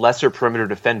have lesser perimeter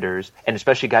defenders, and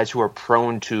especially guys who are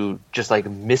prone to just like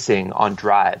missing on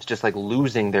drives, just like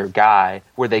losing their guy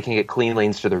where they can get clean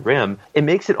lanes to the rim, it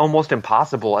makes it almost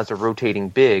impossible as a rotating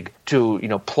big to,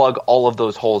 plug all of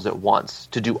those holes at once,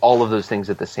 to do all of those things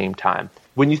at the same time.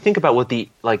 When you think about what the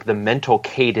mental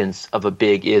cadence of a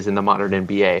big is in the modern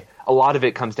NBA, a lot of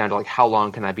it comes down to like how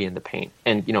long can I be in the paint,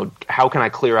 and how can I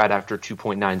clear out after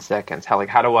 2.9 seconds? How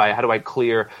do I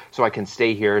clear so I can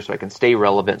stay here, so I can stay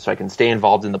relevant, so I can stay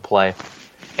involved in the play.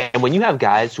 And when you have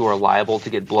guys who are liable to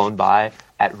get blown by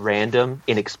at random,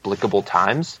 inexplicable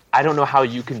times. I don't know how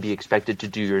you can be expected to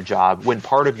do your job when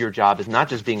part of your job is not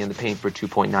just being in the paint for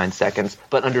 2.9 seconds,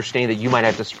 but understanding that you might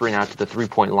have to sprint out to the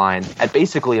three-point line at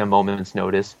basically a moment's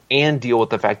notice and deal with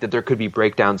the fact that there could be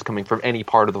breakdowns coming from any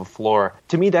part of the floor.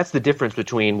 To me, that's the difference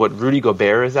between what Rudy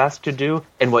Gobert is asked to do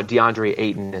and what DeAndre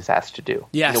Ayton is asked to do.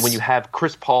 Yes. When you have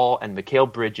Chris Paul and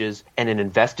Mikal Bridges and an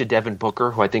invested Devin Booker,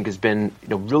 who I think has been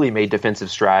really made defensive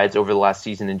strides over the last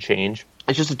season and change,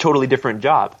 it's just a totally different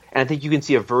job. And I think you can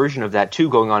see a version of that, too,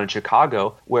 going on in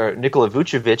Chicago, where Nikola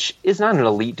Vucevic is not an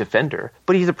elite defender,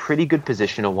 but he's a pretty good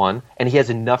positional one, and he has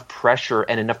enough pressure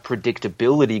and enough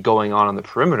predictability going on the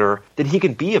perimeter that he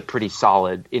can be a pretty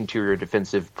solid interior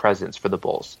defensive presence for the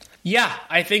Bulls. Yeah,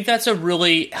 I think that's a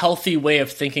really healthy way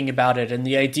of thinking about it, and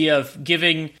the idea of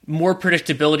giving more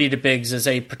predictability to bigs is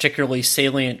a particularly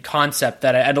salient concept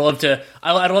that I'd love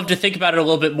to think about it a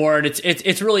little bit more. And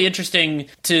it's really interesting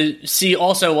to see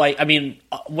also, when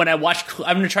I'm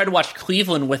going to try to watch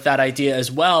Cleveland with that idea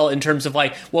as well, in terms of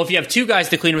if you have two guys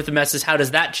to clean with the messes, how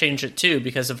does that change it too?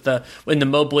 Because of the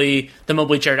Mobley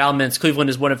Jared Allen minutes, Cleveland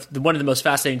is one of the most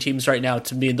fascinating teams right now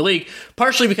to be in the league.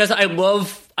 Partially because I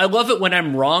love it when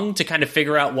I'm wrong to kind of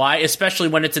figure out why, especially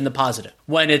when it's in the positive.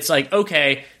 When it's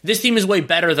okay, this team is way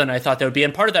better than I thought they would be.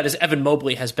 And part of that is Evan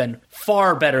Mobley has been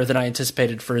far better than I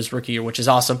anticipated for his rookie year, which is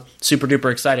awesome. Super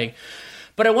duper exciting.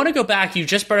 But I want to go back. You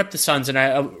just brought up the Suns, and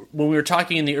when we were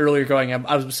talking in the earlier going,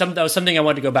 that was something I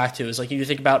wanted to go back to. Is you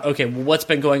think about, okay, well, what's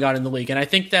been going on in the league, and I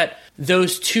think that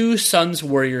those two Suns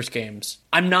Warriors games.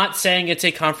 I'm not saying it's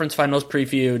a conference finals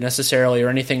preview necessarily or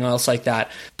anything else like that,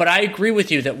 but I agree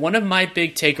with you that one of my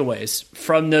big takeaways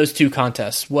from those two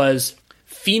contests was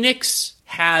Phoenix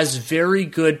has very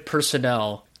good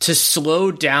personnel to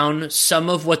slow down some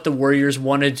of what the Warriors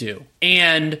want to do.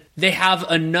 And they have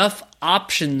enough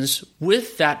options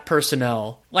with that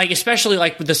personnel, especially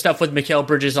with the stuff with Mikal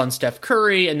Bridges on Steph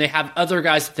Curry, and they have other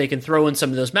guys that they can throw in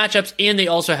some of those matchups, and they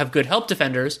also have good help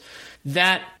defenders,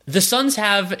 that the Suns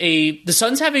have a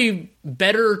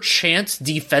better chance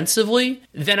defensively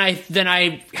than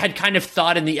I had kind of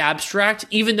thought in the abstract,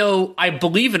 even though I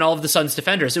believe in all of the Suns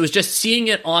defenders. It was just seeing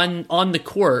it on the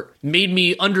court made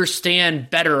me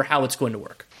understand better how it's going to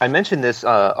work. I mentioned this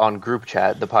on Group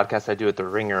Chat, the podcast I do at The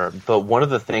Ringer, but one of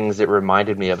the things it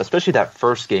reminded me of, especially that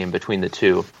first game between the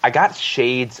two, I got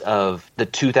shades of the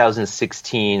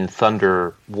 2016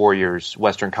 Thunder Warriors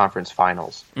Western Conference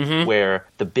Finals, where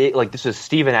this was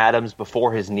Steven Adams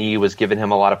before his knee was giving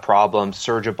him a lot of problems.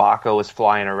 Serge Ibaka was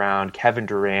flying around, Kevin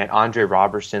Durant, Andre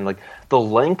Robertson, the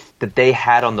length that they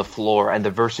had on the floor and the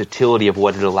versatility of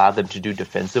what it allowed them to do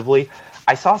defensively.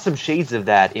 I saw some shades of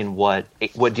that in what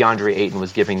DeAndre Ayton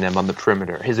was giving them on the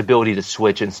perimeter. His ability to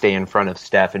switch and stay in front of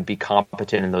Steph and be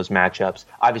competent in those matchups.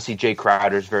 Obviously, Jay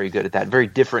Crowder is very good at that. Very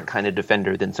different kind of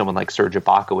defender than someone like Serge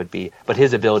Ibaka would be. But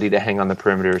his ability to hang on the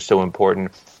perimeter is so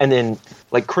important. And then,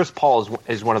 Chris Paul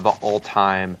is one of the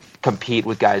all-time compete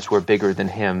with guys who are bigger than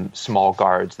him, small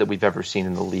guards that we've ever seen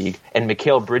in the league. And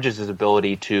Mikal Bridges'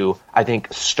 ability to, I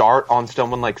think, start on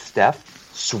someone like Steph,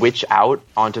 switch out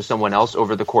onto someone else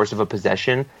over the course of a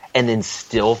possession, and then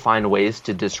still find ways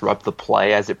to disrupt the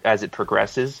play as it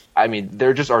progresses. I mean,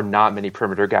 there just are not many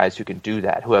perimeter guys who can do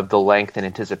that, who have the length and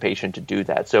anticipation to do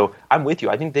that. So I'm with you.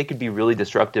 I think they could be really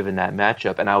disruptive in that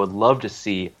matchup, and I would love to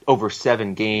see over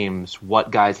 7 games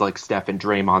what guys like Steph and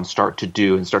Draymond start to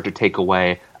do and start to take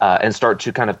away and start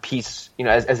to kind of piece,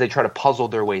 as they try to puzzle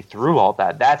their way through all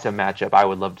that. That's a matchup I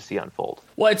would love to see unfold.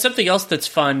 Well, it's something else that's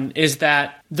fun is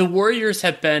that the Warriors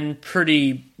have been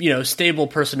pretty, stable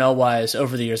personnel-wise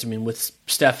over the years. I mean, with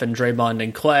Steph and Draymond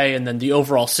and Clay, and then the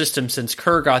overall system since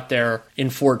Kerr got there in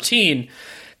 2014.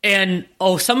 And,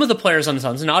 some of the players on the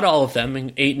Suns, not all of them,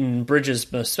 and Ayton,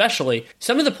 Bridges most especially,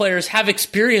 some of the players have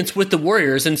experience with the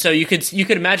Warriors, and so you could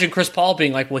imagine Chris Paul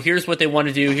being like, well, here's what they want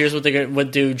to do, here's what they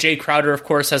would do. Jay Crowder, of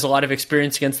course, has a lot of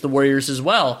experience against the Warriors as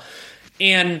well.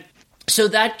 And so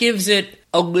that gives it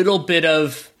a little bit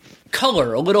of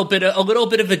color, a little bit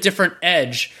of a different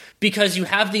edge, because you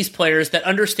have these players that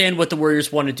understand what the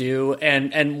Warriors want to do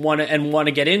and want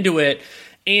to get into it.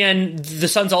 And the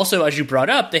Suns also, as you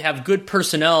brought up, they have good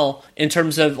personnel in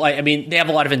terms of they have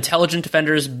a lot of intelligent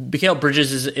defenders. Mikal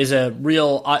Bridges is a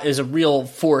real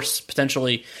force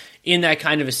potentially in that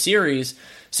kind of a series.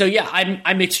 So yeah,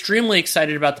 I'm extremely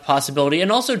excited about the possibility,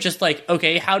 and also just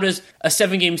okay, how does a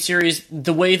 7-game series,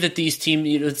 the way that these teams,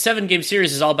 the 7-game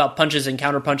series is all about punches and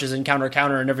counter punches and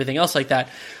counter and everything else like that.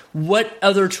 What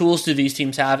other tools do these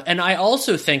teams have? And I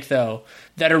also think, though,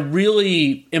 that a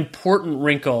really important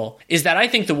wrinkle is that I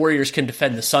think the Warriors can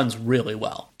defend the Suns really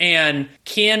well. And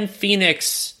can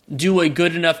Phoenix do a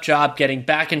good enough job getting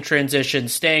back in transition,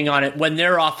 staying on it when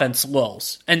their offense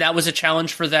lulls. And that was a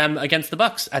challenge for them against the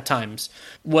Bucs at times,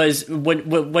 was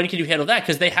when can you handle that?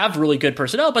 Because they have really good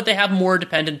personnel, but they have more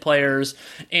dependent players,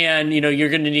 and you're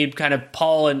going to need kind of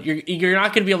Paul, and you're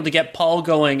not going to be able to get Paul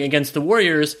going against the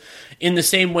Warriors in the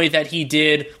same way that he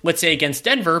did, let's say, against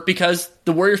Denver, because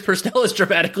the Warriors' personnel is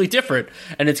dramatically different,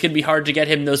 and it's going to be hard to get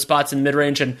him those spots in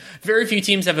mid-range, and very few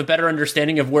teams have a better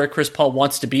understanding of where Chris Paul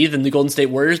wants to be than the Golden State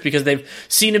Warriors, because they've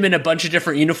seen him in a bunch of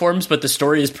different uniforms, but the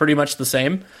story is pretty much the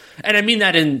same. And I mean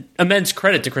that in immense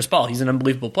credit to Chris Paul. He's an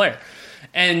unbelievable player.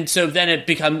 And so then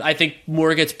I think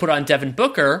more gets put on Devin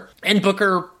Booker, and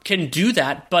Booker can do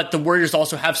that, but the Warriors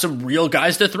also have some real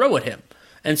guys to throw at him.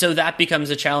 And so that becomes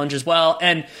a challenge as well.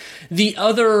 And the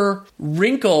other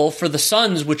wrinkle for the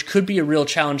Suns, which could be a real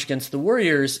challenge against the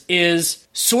Warriors, is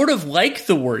sort of like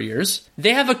the Warriors,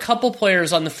 they have a couple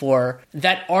players on the floor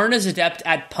that aren't as adept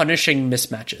at punishing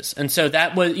mismatches. And so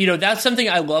that was, that's something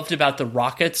I loved about the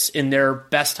Rockets in their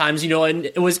best times, and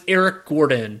it was Eric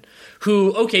Gordon,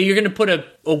 who, okay, you're going to put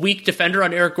a weak defender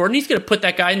on Eric Gordon, he's going to put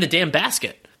that guy in the damn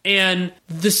basket. And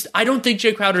I don't think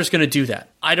Jay Crowder is going to do that.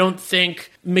 I don't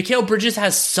think Mikal Bridges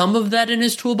has some of that in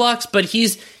his toolbox, but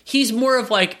he's more of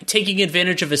like taking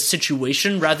advantage of a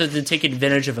situation rather than taking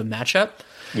advantage of a matchup.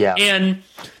 Yeah. And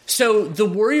so the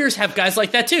Warriors have guys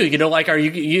like that too.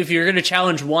 If you're going to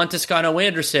challenge Juan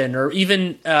Toscano-Anderson, or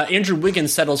even Andrew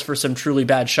Wiggins settles for some truly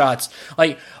bad shots,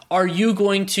 you're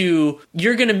going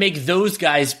to make those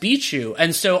guys beat you.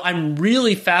 And so I'm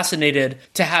really fascinated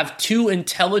to have two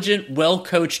intelligent,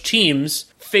 well-coached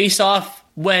teams face off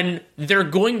when they're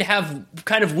going to have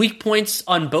kind of weak points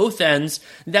on both ends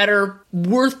that are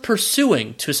worth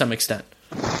pursuing to some extent.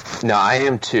 No, I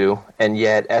am too. And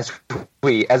yet, as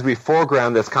we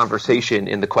foreground this conversation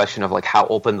in the question of how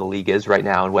open the league is right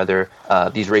now, and whether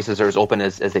these races are as open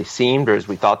as they seemed or as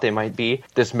we thought they might be,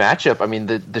 this matchup, I mean,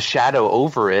 the shadow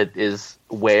over it is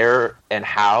where and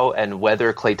how and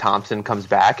whether Klay Thompson comes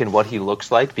back and what he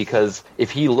looks like. Because if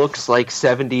he looks like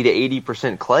 70 to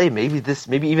 80% Klay,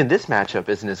 maybe even this matchup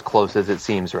isn't as close as it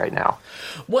seems right now.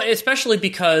 Well, especially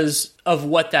because of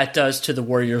what that does to the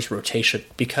Warriors' rotation.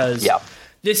 Because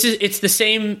it's the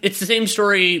same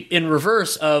story in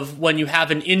reverse of when you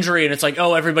have an injury and it's like,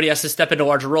 oh, everybody has to step into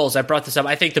larger roles. I brought this up.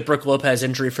 I think the Brook Lopez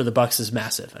injury for the Bucks is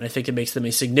massive, and I think it makes them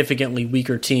a significantly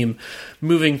weaker team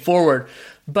moving forward.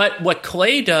 But what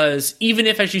Klay does, even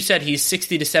if, as you said, he's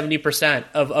 60 to 70%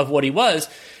 of what he was,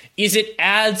 is it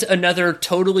adds another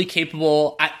totally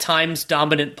capable, at times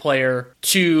dominant player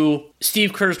to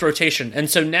Steve Kerr's rotation. And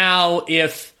so now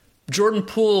if Jordan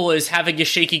Poole is having a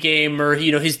shaky game, or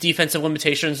his defensive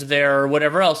limitations there, or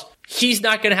whatever else, he's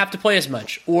not going to have to play as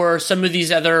much. Or some of these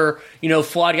other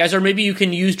flawed guys, or maybe you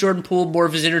can use Jordan Poole more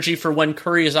of his energy for when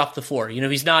Curry is off the floor.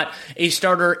 He's not a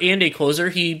starter and a closer.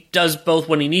 He does both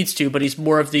when he needs to, but he's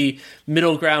more of the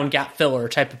middle ground gap filler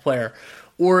type of player.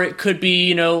 Or it could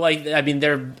be,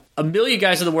 there are a million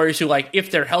guys in the Warriors who,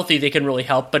 if they're healthy, they can really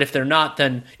help. But if they're not,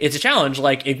 then it's a challenge.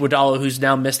 Like Iguodala, who's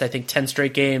now missed, I think, 10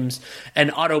 straight games,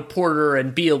 and Otto Porter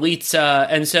and Bielitsa.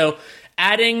 And so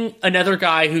adding another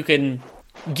guy who can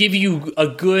give you a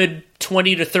good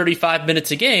 20 to 35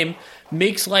 minutes a game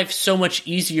makes life so much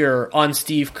easier on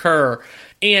Steve Kerr.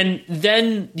 And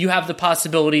then you have the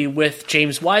possibility with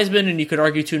James Wiseman, and you could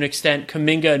argue to an extent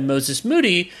Kuminga and Moses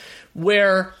Moody,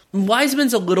 where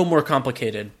Wiseman's a little more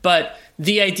complicated, but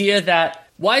the idea that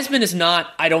Wiseman is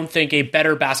not, I don't think, a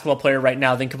better basketball player right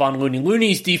now than Kevon Looney.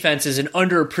 Looney's defense is an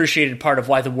underappreciated part of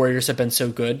why the Warriors have been so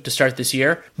good to start this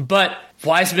year, but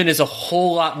Wiseman is a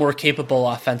whole lot more capable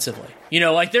offensively.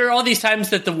 There are all these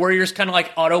times that the Warriors kind of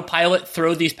autopilot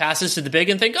throw these passes to the big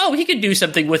and think, oh, he can do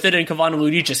something with it, and Kevon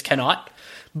Looney just cannot.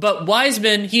 But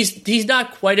Wiseman, he's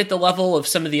not quite at the level of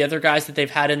some of the other guys that they've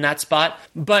had in that spot.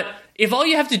 But if all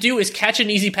you have to do is catch an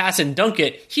easy pass and dunk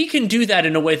it, he can do that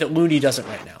in a way that Looney doesn't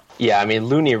right now. Yeah, I mean,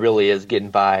 Looney really is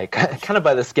getting by kind of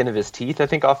by the skin of his teeth, I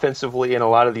think, offensively in a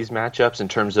lot of these matchups, in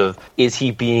terms of, is he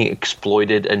being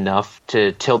exploited enough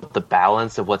to tilt the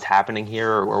balance of what's happening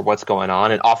here or what's going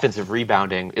on? And offensive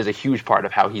rebounding is a huge part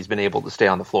of how he's been able to stay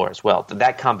on the floor as well.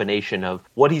 That combination of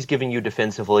what he's giving you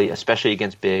defensively, especially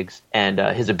against bigs, and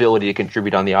his ability to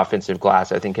contribute on the offensive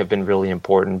glass, I think have been really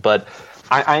important. But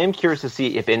I am curious to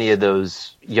see if any of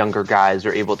those younger guys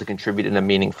are able to contribute in a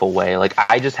meaningful way.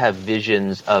 I just have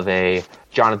visions of a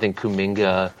Jonathan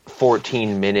Kuminga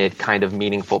 14-minute kind of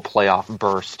meaningful playoff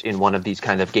burst in one of these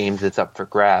kind of games that's up for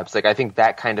grabs. Like, I think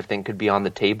that kind of thing could be on the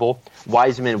table.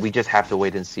 Wiseman, we just have to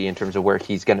wait and see in terms of where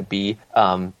he's going to be,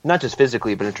 not just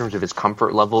physically, but in terms of his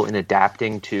comfort level in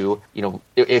adapting to,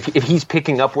 if he's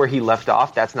picking up where he left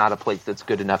off, that's not a place that's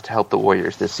good enough to help the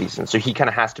Warriors this season. So he kind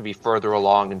of has to be further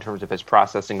along in terms of his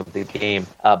processing of the game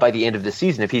by the end of the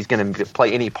season if he's going to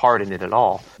play any part in it at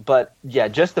all. But yeah,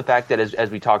 just the fact that as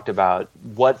we talked about,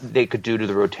 what they could do to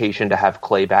the rotation to have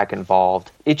Klay back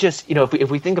involved, it just, if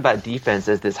we think about defense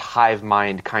as this hive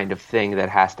mind kind of thing that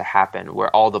has to happen where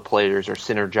all the players are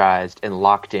synergized and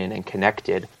locked in and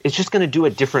connected, it's just going to do a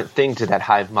different thing to that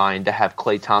hive mind to have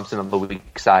Klay Thompson on the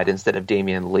weak side instead of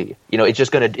Damian Lee. It's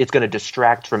going to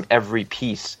distract from every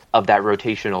piece of that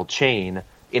rotational chain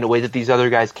in a way that these other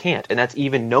guys can't. And that's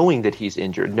even knowing that he's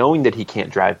injured, knowing that he can't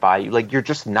drive by you. Like, you're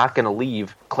just not going to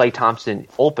leave Klay Thompson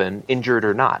open, injured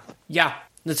or not. Yeah,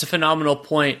 that's a phenomenal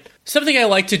point. Something I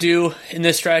like to do in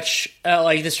this stretch,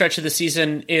 this stretch of the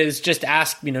season, is just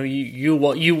ask, you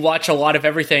watch a lot of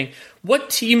everything. What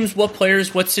teams, what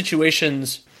players, what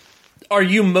situations are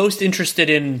you most interested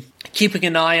in keeping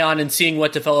an eye on and seeing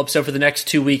what develops over the next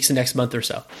 2 weeks and next month or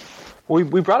so?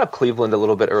 We brought up Cleveland a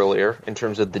little bit earlier in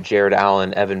terms of the Jared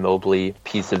Allen, Evan Mobley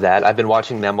piece of that. I've been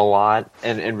watching them a lot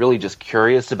and really just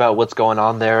curious about what's going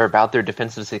on there, about their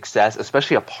defensive success,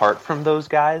 especially apart from those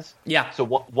guys. Yeah. So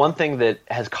one thing that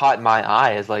has caught my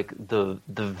eye is like the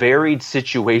varied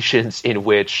situations in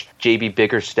which JB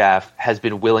Bickerstaff has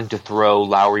been willing to throw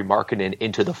Lauri Markkanen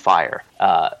into the fire.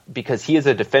 Because he is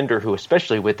a defender who,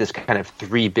 especially with this kind of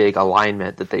three big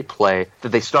alignment that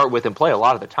they start with and play a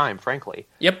lot of the time, frankly.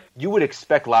 Yep. You would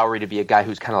expect Lowry to be a guy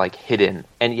who's kind of like hidden.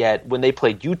 And yet when they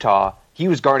played Utah, he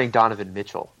was guarding Donovan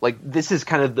Mitchell. Like, this is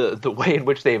kind of the way in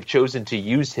which they have chosen to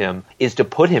use him, is to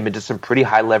put him into some pretty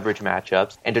high leverage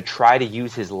matchups and to try to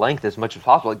use his length as much as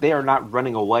possible. Like, they are not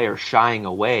running away or shying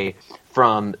away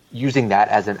from using that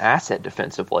as an asset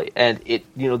defensively. And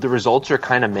the results are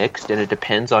kind of mixed and it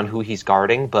depends on who he's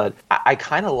guarding, but I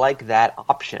kind of like that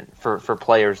option for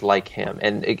players like him.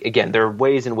 And again, there are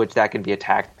ways in which that can be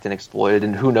attacked and exploited,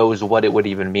 and who knows what it would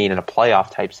even mean in a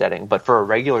playoff type setting. But for a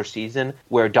regular season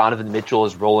where Donovan Mitchell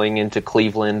is rolling into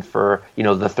Cleveland for,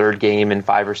 the third game in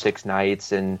 5 or 6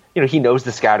 nights, and, he knows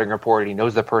the scouting report, he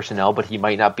knows the personnel, but he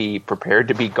might not be prepared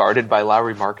to be guarded by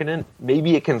Lauri Markkanen,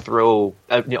 maybe it can throw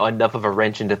enough of a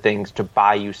wrench into things to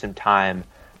buy you some time,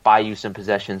 buy you some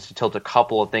possessions, to tilt a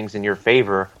couple of things in your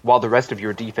favor while the rest of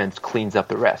your defense cleans up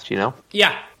the rest,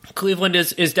 Yeah, Cleveland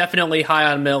is definitely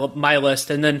high on my list.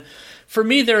 And then for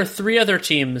me, there are 3 other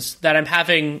teams that I'm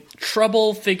having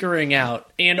trouble figuring out.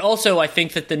 And also, I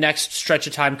think that the next stretch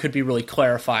of time could be really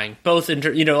clarifying. Both,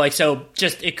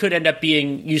 it could end up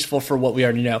being useful for what we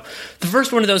already know. The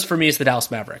first one of those for me is the Dallas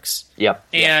Mavericks. Yep.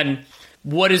 And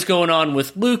what is going on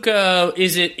with Luka?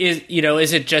 Is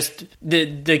it just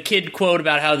the kid quote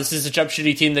about how this is a jump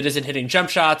shooting team that isn't hitting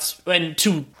jump shots? And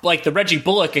to like the Reggie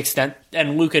Bullock extent,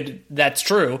 and Luka, that's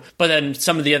true. But then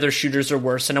some of the other shooters are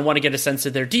worse. And I want to get a sense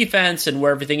of their defense and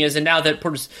where everything is. And now that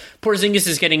Porzingis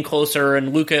is getting closer,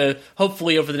 and Luka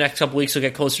hopefully over the next couple weeks will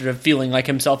get closer to feeling like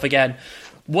himself again,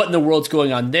 what in the world's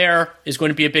going on there is going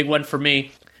to be a big one for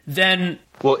me. Then,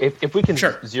 well, if we can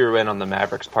zero in on the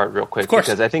Mavericks part real quick,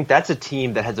 because I think that's a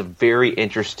team that has a very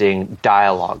interesting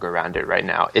dialogue around it right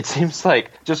now. It seems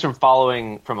like, just from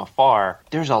following from afar,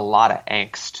 there's a lot of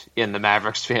angst in the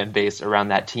Mavericks fan base around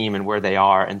that team and where they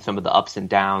are and some of the ups and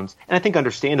downs, and I think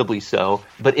understandably so.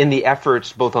 But in the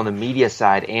efforts both on the media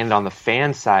side and on the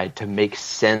fan side to make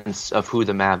sense of who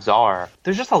the Mavs are,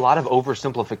 there's just a lot of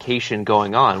oversimplification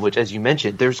going on, which, as you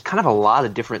mentioned, there's kind of a lot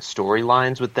of different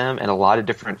storylines with them and a lot of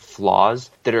different flaws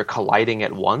that are colliding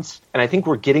at once. And I think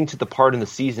we're getting to the part in the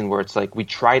season where it's like we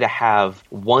try to have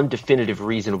one definitive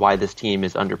reason why this team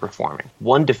is underperforming,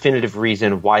 one definitive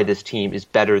reason why this team is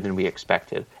better than we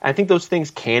expected. And I think those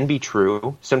things can be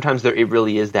true. Sometimes it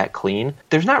really is that clean.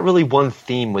 There's not really one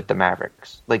theme with the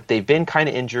Mavericks. Like, they've been kind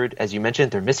of injured. As you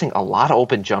mentioned, they're missing a lot of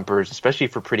open jumpers, especially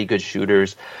for pretty good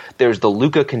shooters. There's the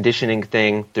Luka conditioning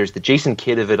thing. There's the Jason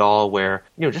Kidd of it all, where,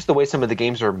 just the way some of the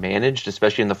games are managed,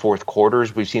 especially in the fourth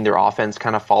quarters, we've seen their offense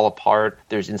kind of fall apart.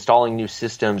 There's installing new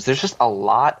systems. There's just a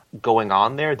lot going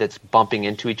on there that's bumping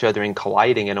into each other and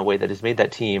colliding in a way that has made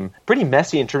that team pretty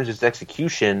messy in terms of its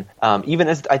execution, even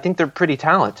as I think they're pretty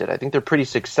talented. I think they're pretty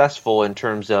successful in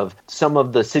terms of some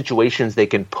of the situations they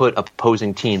can put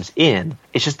opposing teams in.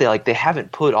 It's just they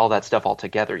haven't put all that stuff all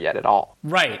together yet at all.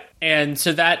 Right. And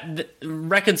so that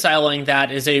reconciling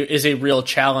that is a real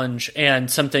challenge,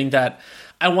 and something that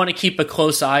I want to keep a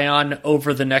close eye on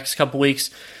over the next couple weeks.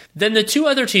 Then the two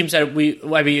other teams that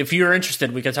if you're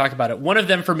interested, we can talk about it. One of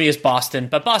them for me is Boston,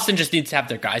 but Boston just needs to have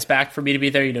their guys back for me to be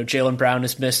there. Jaylen Brown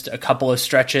has missed a couple of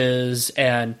stretches,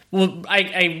 and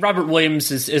Robert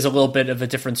Williams is a little bit of a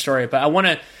different story, but I want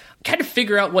to kind of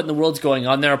figure out what in the world's going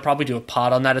on there. I'll probably do a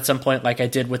pod on that at some point, like I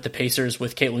did with the Pacers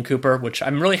with Caitlin Cooper, which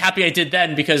I'm really happy I did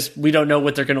then because we don't know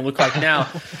what they're going to look like now.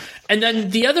 And then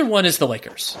the other one is the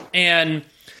Lakers. And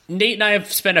Nate and I have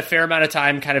spent a fair amount of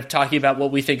time kind of talking about what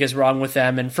we think is wrong with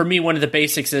them. And for me, one of the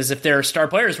basics is if their star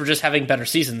players were just having better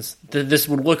seasons, this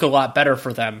would look a lot better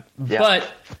for them. Yeah.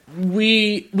 But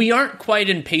we aren't quite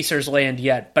in Pacers land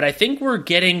yet, but I think we're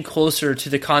getting closer to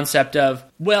the concept of,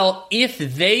 well, if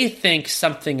they think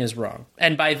something is wrong,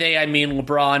 and by they I mean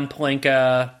LeBron,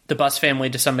 Pelinka, the Buss family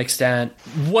to some extent,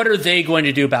 what are they going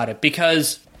to do about it?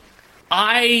 Because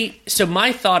so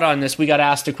my thought on this, we got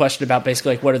asked a question about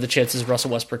basically like what are the chances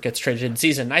Russell Westbrook gets traded in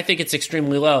season. I think it's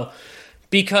extremely low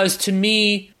because to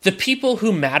me, the people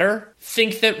who matter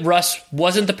think that Russ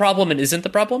wasn't the problem and isn't the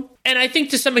problem. And I think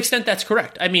to some extent that's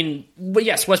correct. I mean,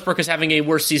 yes, Westbrook is having a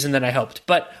worse season than I hoped,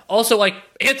 but also like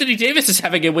Anthony Davis is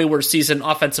having a way worse season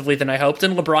offensively than I hoped,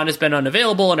 and LeBron has been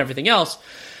unavailable and everything else.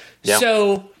 Yeah.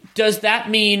 So does that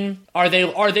mean, are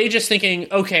they just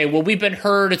thinking, okay, well, we've been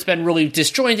hurt, it's been really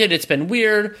disjointed, it's been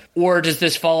weird, or does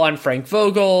this fall on Frank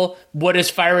Vogel? What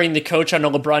does firing the coach on a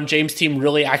LeBron James team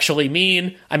really actually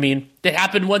mean? I mean, it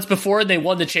happened once before and they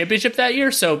won the championship that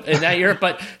year,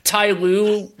 but Ty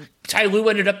Lue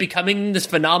ended up becoming this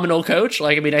phenomenal coach.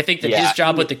 Like, I mean, I think that his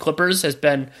job with the Clippers has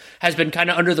been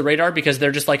kind of under the radar because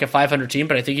they're just like a 500 team,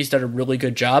 but I think he's done a really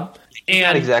good job. And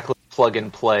not exactly plug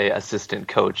and play assistant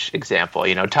coach example.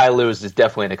 Ty Lue is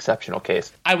definitely an exceptional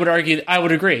case. I would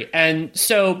agree. And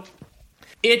so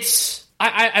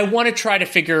I want to try to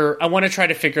figure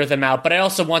them out, but I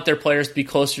also want their players to be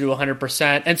closer to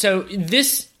 100%. And so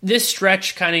this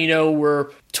stretch kind of, we're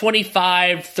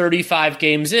 25, 35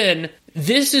 games in.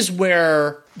 This is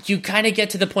where you kind of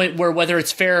get to the point where whether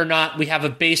it's fair or not, we have a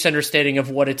base understanding of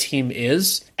what a team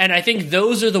is. And I think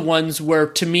those are the ones where,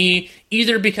 to me,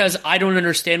 either because I don't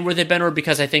understand where they've been or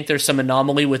because I think there's some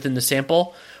anomaly within the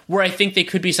sample, where I think they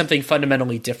could be something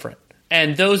fundamentally different.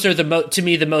 And those are to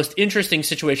me the most interesting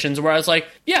situations where I was like,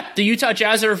 yeah, the Utah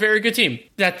Jazz are a very good team.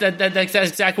 That's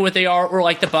exactly what they are. Or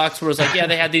like the Bucks, where it was like, yeah,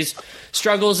 they had these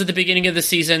struggles at the beginning of the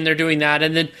season. They're doing that.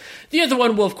 And then the other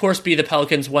one will, of course, be the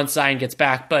Pelicans once Zion gets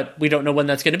back. But we don't know when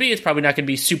that's going to be. It's probably not going to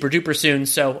be super duper soon.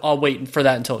 So I'll wait for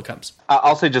that until it comes.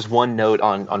 I'll say just one note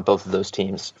on both of those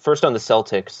teams. First, on the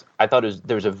Celtics, I thought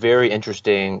there was a very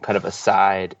interesting kind of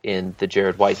aside in the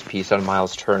Jared Weiss piece on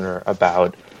Miles Turner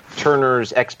about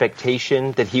Turner's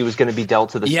expectation that he was going to be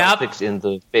dealt to the Celtics in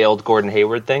the failed Gordon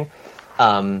Hayward thing,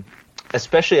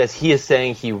 especially as he is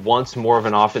saying he wants more of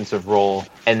an offensive role,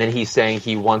 and then he's saying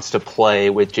he wants to play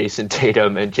with Jason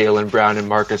Tatum and Jaylen Brown and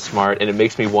Marcus Smart, and it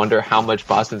makes me wonder how much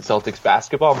Boston Celtics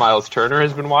basketball Miles Turner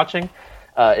has been watching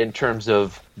in terms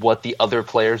of what the other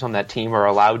players on that team are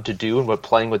allowed to do and what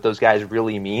playing with those guys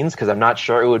really means, because I'm not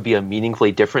sure it would be a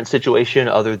meaningfully different situation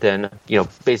other than,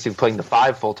 basically playing the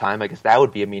five full time. I guess that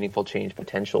would be a meaningful change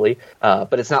potentially.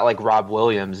 But it's not like Rob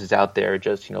Williams is out there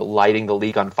just, lighting the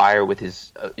league on fire with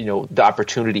his, the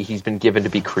opportunity he's been given to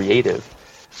be creative.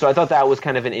 So I thought that was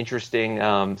kind of an interesting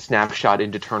snapshot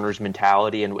into Turner's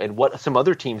mentality and what some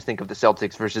other teams think of the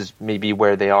Celtics versus maybe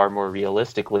where they are more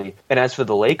realistically. And as for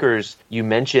the Lakers, you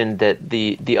mentioned that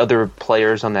the other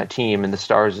players on that team, and the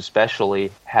stars especially,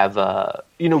 have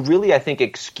really, I think,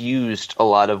 excused a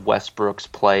lot of Westbrook's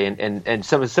play and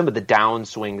some of the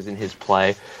downswings in his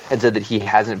play, and said that he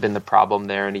hasn't been the problem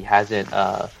there and he hasn't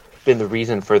been the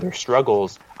reason for their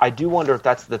struggles. I do wonder if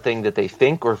that's the thing that they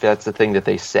think or if that's the thing that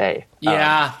they say.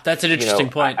 Yeah, that's an interesting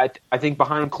point. I think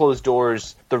behind closed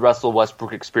doors, the Russell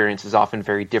Westbrook experience is often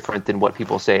very different than what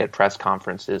people say at press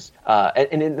conferences.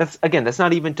 And that's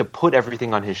not even to put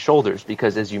everything on his shoulders,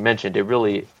 because as you mentioned, it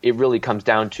really comes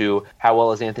down to how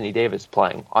well is Anthony Davis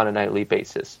playing on a nightly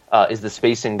basis. Is the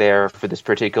spacing there for this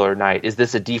particular night? Is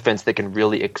this a defense that can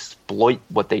really exploit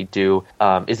what they do?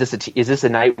 Is this a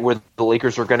night where the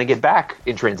Lakers are going to get back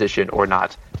in transition or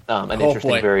not? An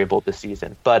interesting variable this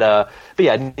season. But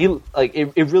yeah,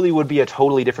 it really would be a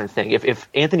totally different thing. If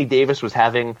Anthony Davis was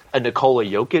having a Nikola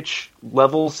Jokic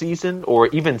level season, or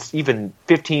even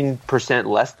 15%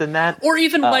 less than that, or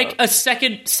even like a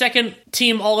second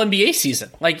team All NBA season,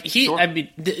 like sure. I mean,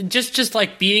 just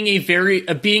like being a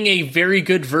very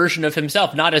good version of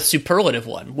himself, not a superlative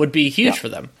one, would be huge for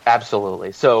them.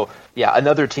 Absolutely. So Yeah,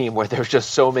 another team where there's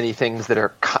just so many things that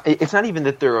are, it's not even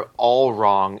that they're all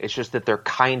wrong, it's just that they're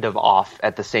kind of off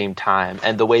at the same time.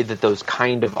 And the way that those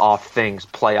kind of off things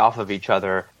play off of each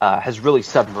other has really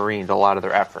submarined a lot of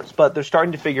their efforts. But they're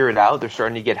starting to figure it out. They're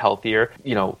starting to get healthier.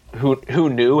 You know, who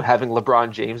knew having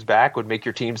LeBron James back would make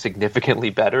your team significantly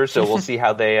better? So we'll see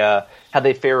how they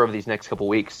fare over these next couple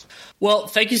weeks. Well,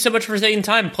 thank you so much for taking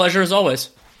time. Pleasure as always.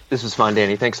 This was fun,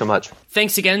 Danny. Thanks so much.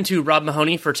 Thanks again to Rob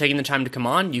Mahoney for taking the time to come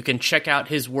on. You can check out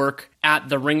his work at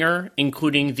The Ringer,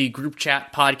 including the Group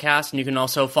Chat podcast, and you can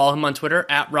also follow him on Twitter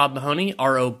at Rob Mahoney,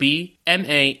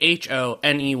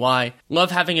 RobMahoney.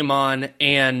 Love having him on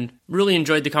and really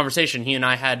enjoyed the conversation. We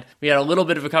had a little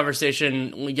bit of a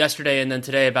conversation yesterday and then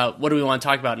today about what do we want to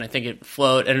talk about, and I think it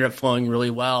ended up flowing really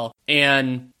well.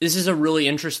 And this is a really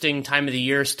interesting time of the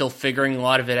year, still figuring a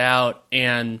lot of it out,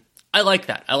 and I like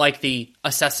that. I like the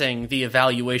assessing, the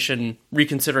evaluation,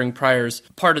 reconsidering priors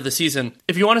part of the season.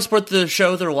 If you want to support the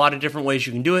show, there are a lot of different ways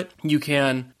you can do it. You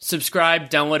can subscribe,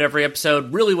 download every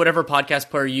episode, really whatever podcast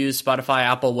player you use, Spotify,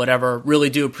 Apple, whatever. Really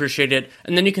do appreciate it.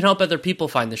 And then you can help other people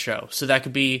find the show. So that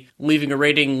could be leaving a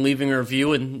rating, leaving a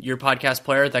review in your podcast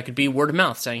player. That could be word of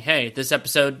mouth saying, hey, this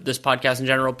episode, this podcast in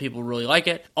general, people really like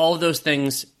it. All of those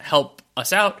things help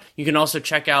us out. You can also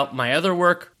check out my other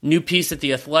work, new piece at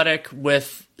The Athletic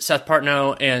with Seth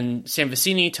Partnow and Sam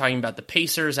Vecini talking about the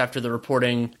Pacers after the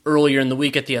reporting earlier in the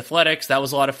week at The Athletics. That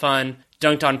was a lot of fun.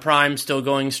 Dunked on Prime, still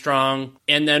going strong.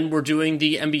 And then we're doing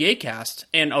the NBA cast.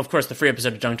 And of course, the free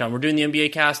episode of Dunked On. We're doing the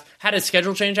NBA cast. Had a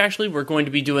schedule change, actually. We're going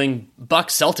to be doing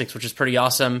Bucks Celtics, which is pretty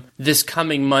awesome, this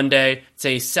coming Monday. It's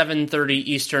a 7:30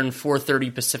 Eastern,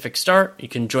 4:30 Pacific start. You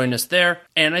can join us there.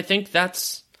 And I think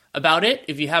that's about it.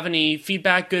 If you have any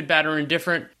feedback, good, bad, or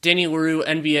indifferent,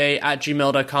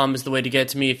 DannyLaRueNBA@gmail.com is the way to get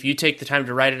to me. If you take the time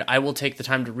to write it, I will take the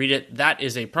time to read it. That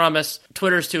is a promise.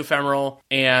 Twitter's too ephemeral,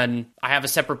 and I have a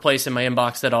separate place in my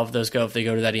inbox that all of those go if they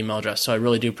go to that email address. So I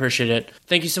really do appreciate it.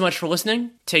 Thank you so much for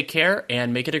listening. Take care,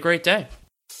 and make it a great day.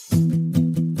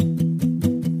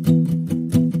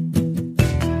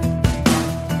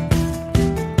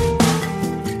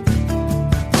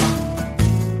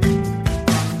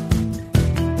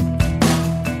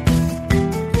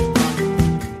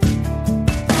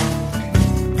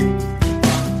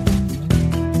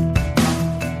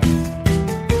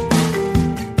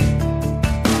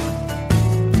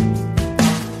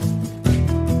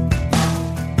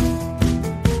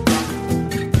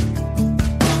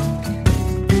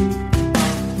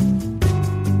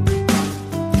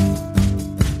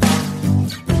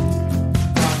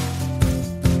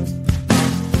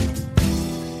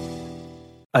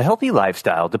 A healthy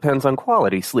lifestyle depends on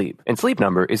quality sleep, and Sleep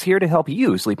Number is here to help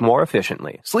you sleep more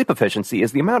efficiently. Sleep efficiency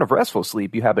is the amount of restful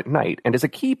sleep you have at night and is a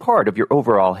key part of your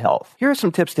overall health. Here are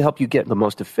some tips to help you get the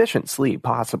most efficient sleep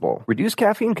possible. Reduce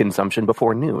caffeine consumption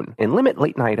before noon and limit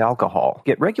late-night alcohol.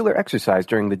 Get regular exercise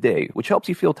during the day, which helps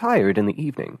you feel tired in the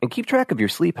evening. And keep track of your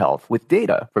sleep health with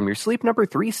data from your Sleep Number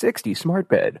 360 smart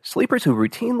bed. Sleepers who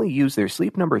routinely use their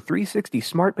Sleep Number 360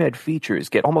 smart bed features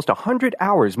get almost 100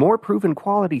 hours more proven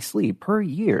quality sleep per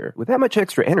year. With that much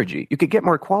extra energy, you could get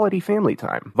more quality family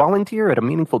time, volunteer at a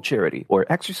meaningful charity, or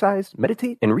exercise,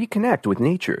 meditate, and reconnect with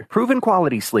nature. Proven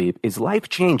quality sleep is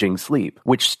life-changing sleep,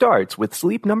 which starts with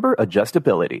Sleep Number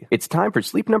adjustability. It's time for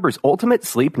Sleep Number's ultimate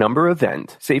Sleep Number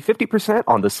event. Save 50%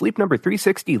 on the Sleep Number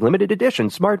 360 limited edition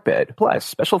smart bed, plus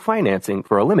special financing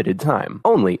for a limited time.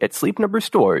 Only at Sleep Number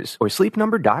stores or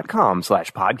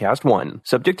sleepnumber.com/podcast1.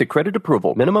 Subject to credit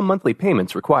approval. Minimum monthly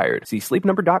payments required. See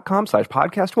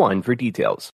sleepnumber.com/podcast1 for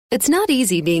details. It's not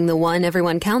easy being the one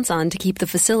everyone counts on to keep the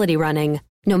facility running,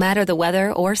 no matter the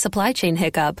weather or supply chain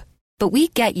hiccup. But we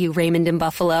get you, Raymond in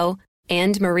Buffalo,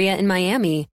 and Maria in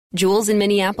Miami, Jules in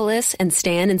Minneapolis, and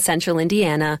Stan in Central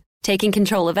Indiana, taking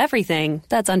control of everything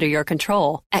that's under your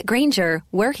control. At Grainger,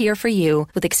 we're here for you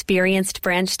with experienced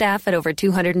branch staff at over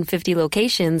 250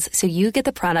 locations so you get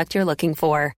the product you're looking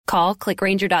for. Call, click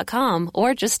Grainger.com,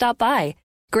 or just stop by.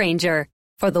 Grainger,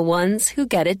 for the ones who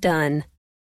get it done.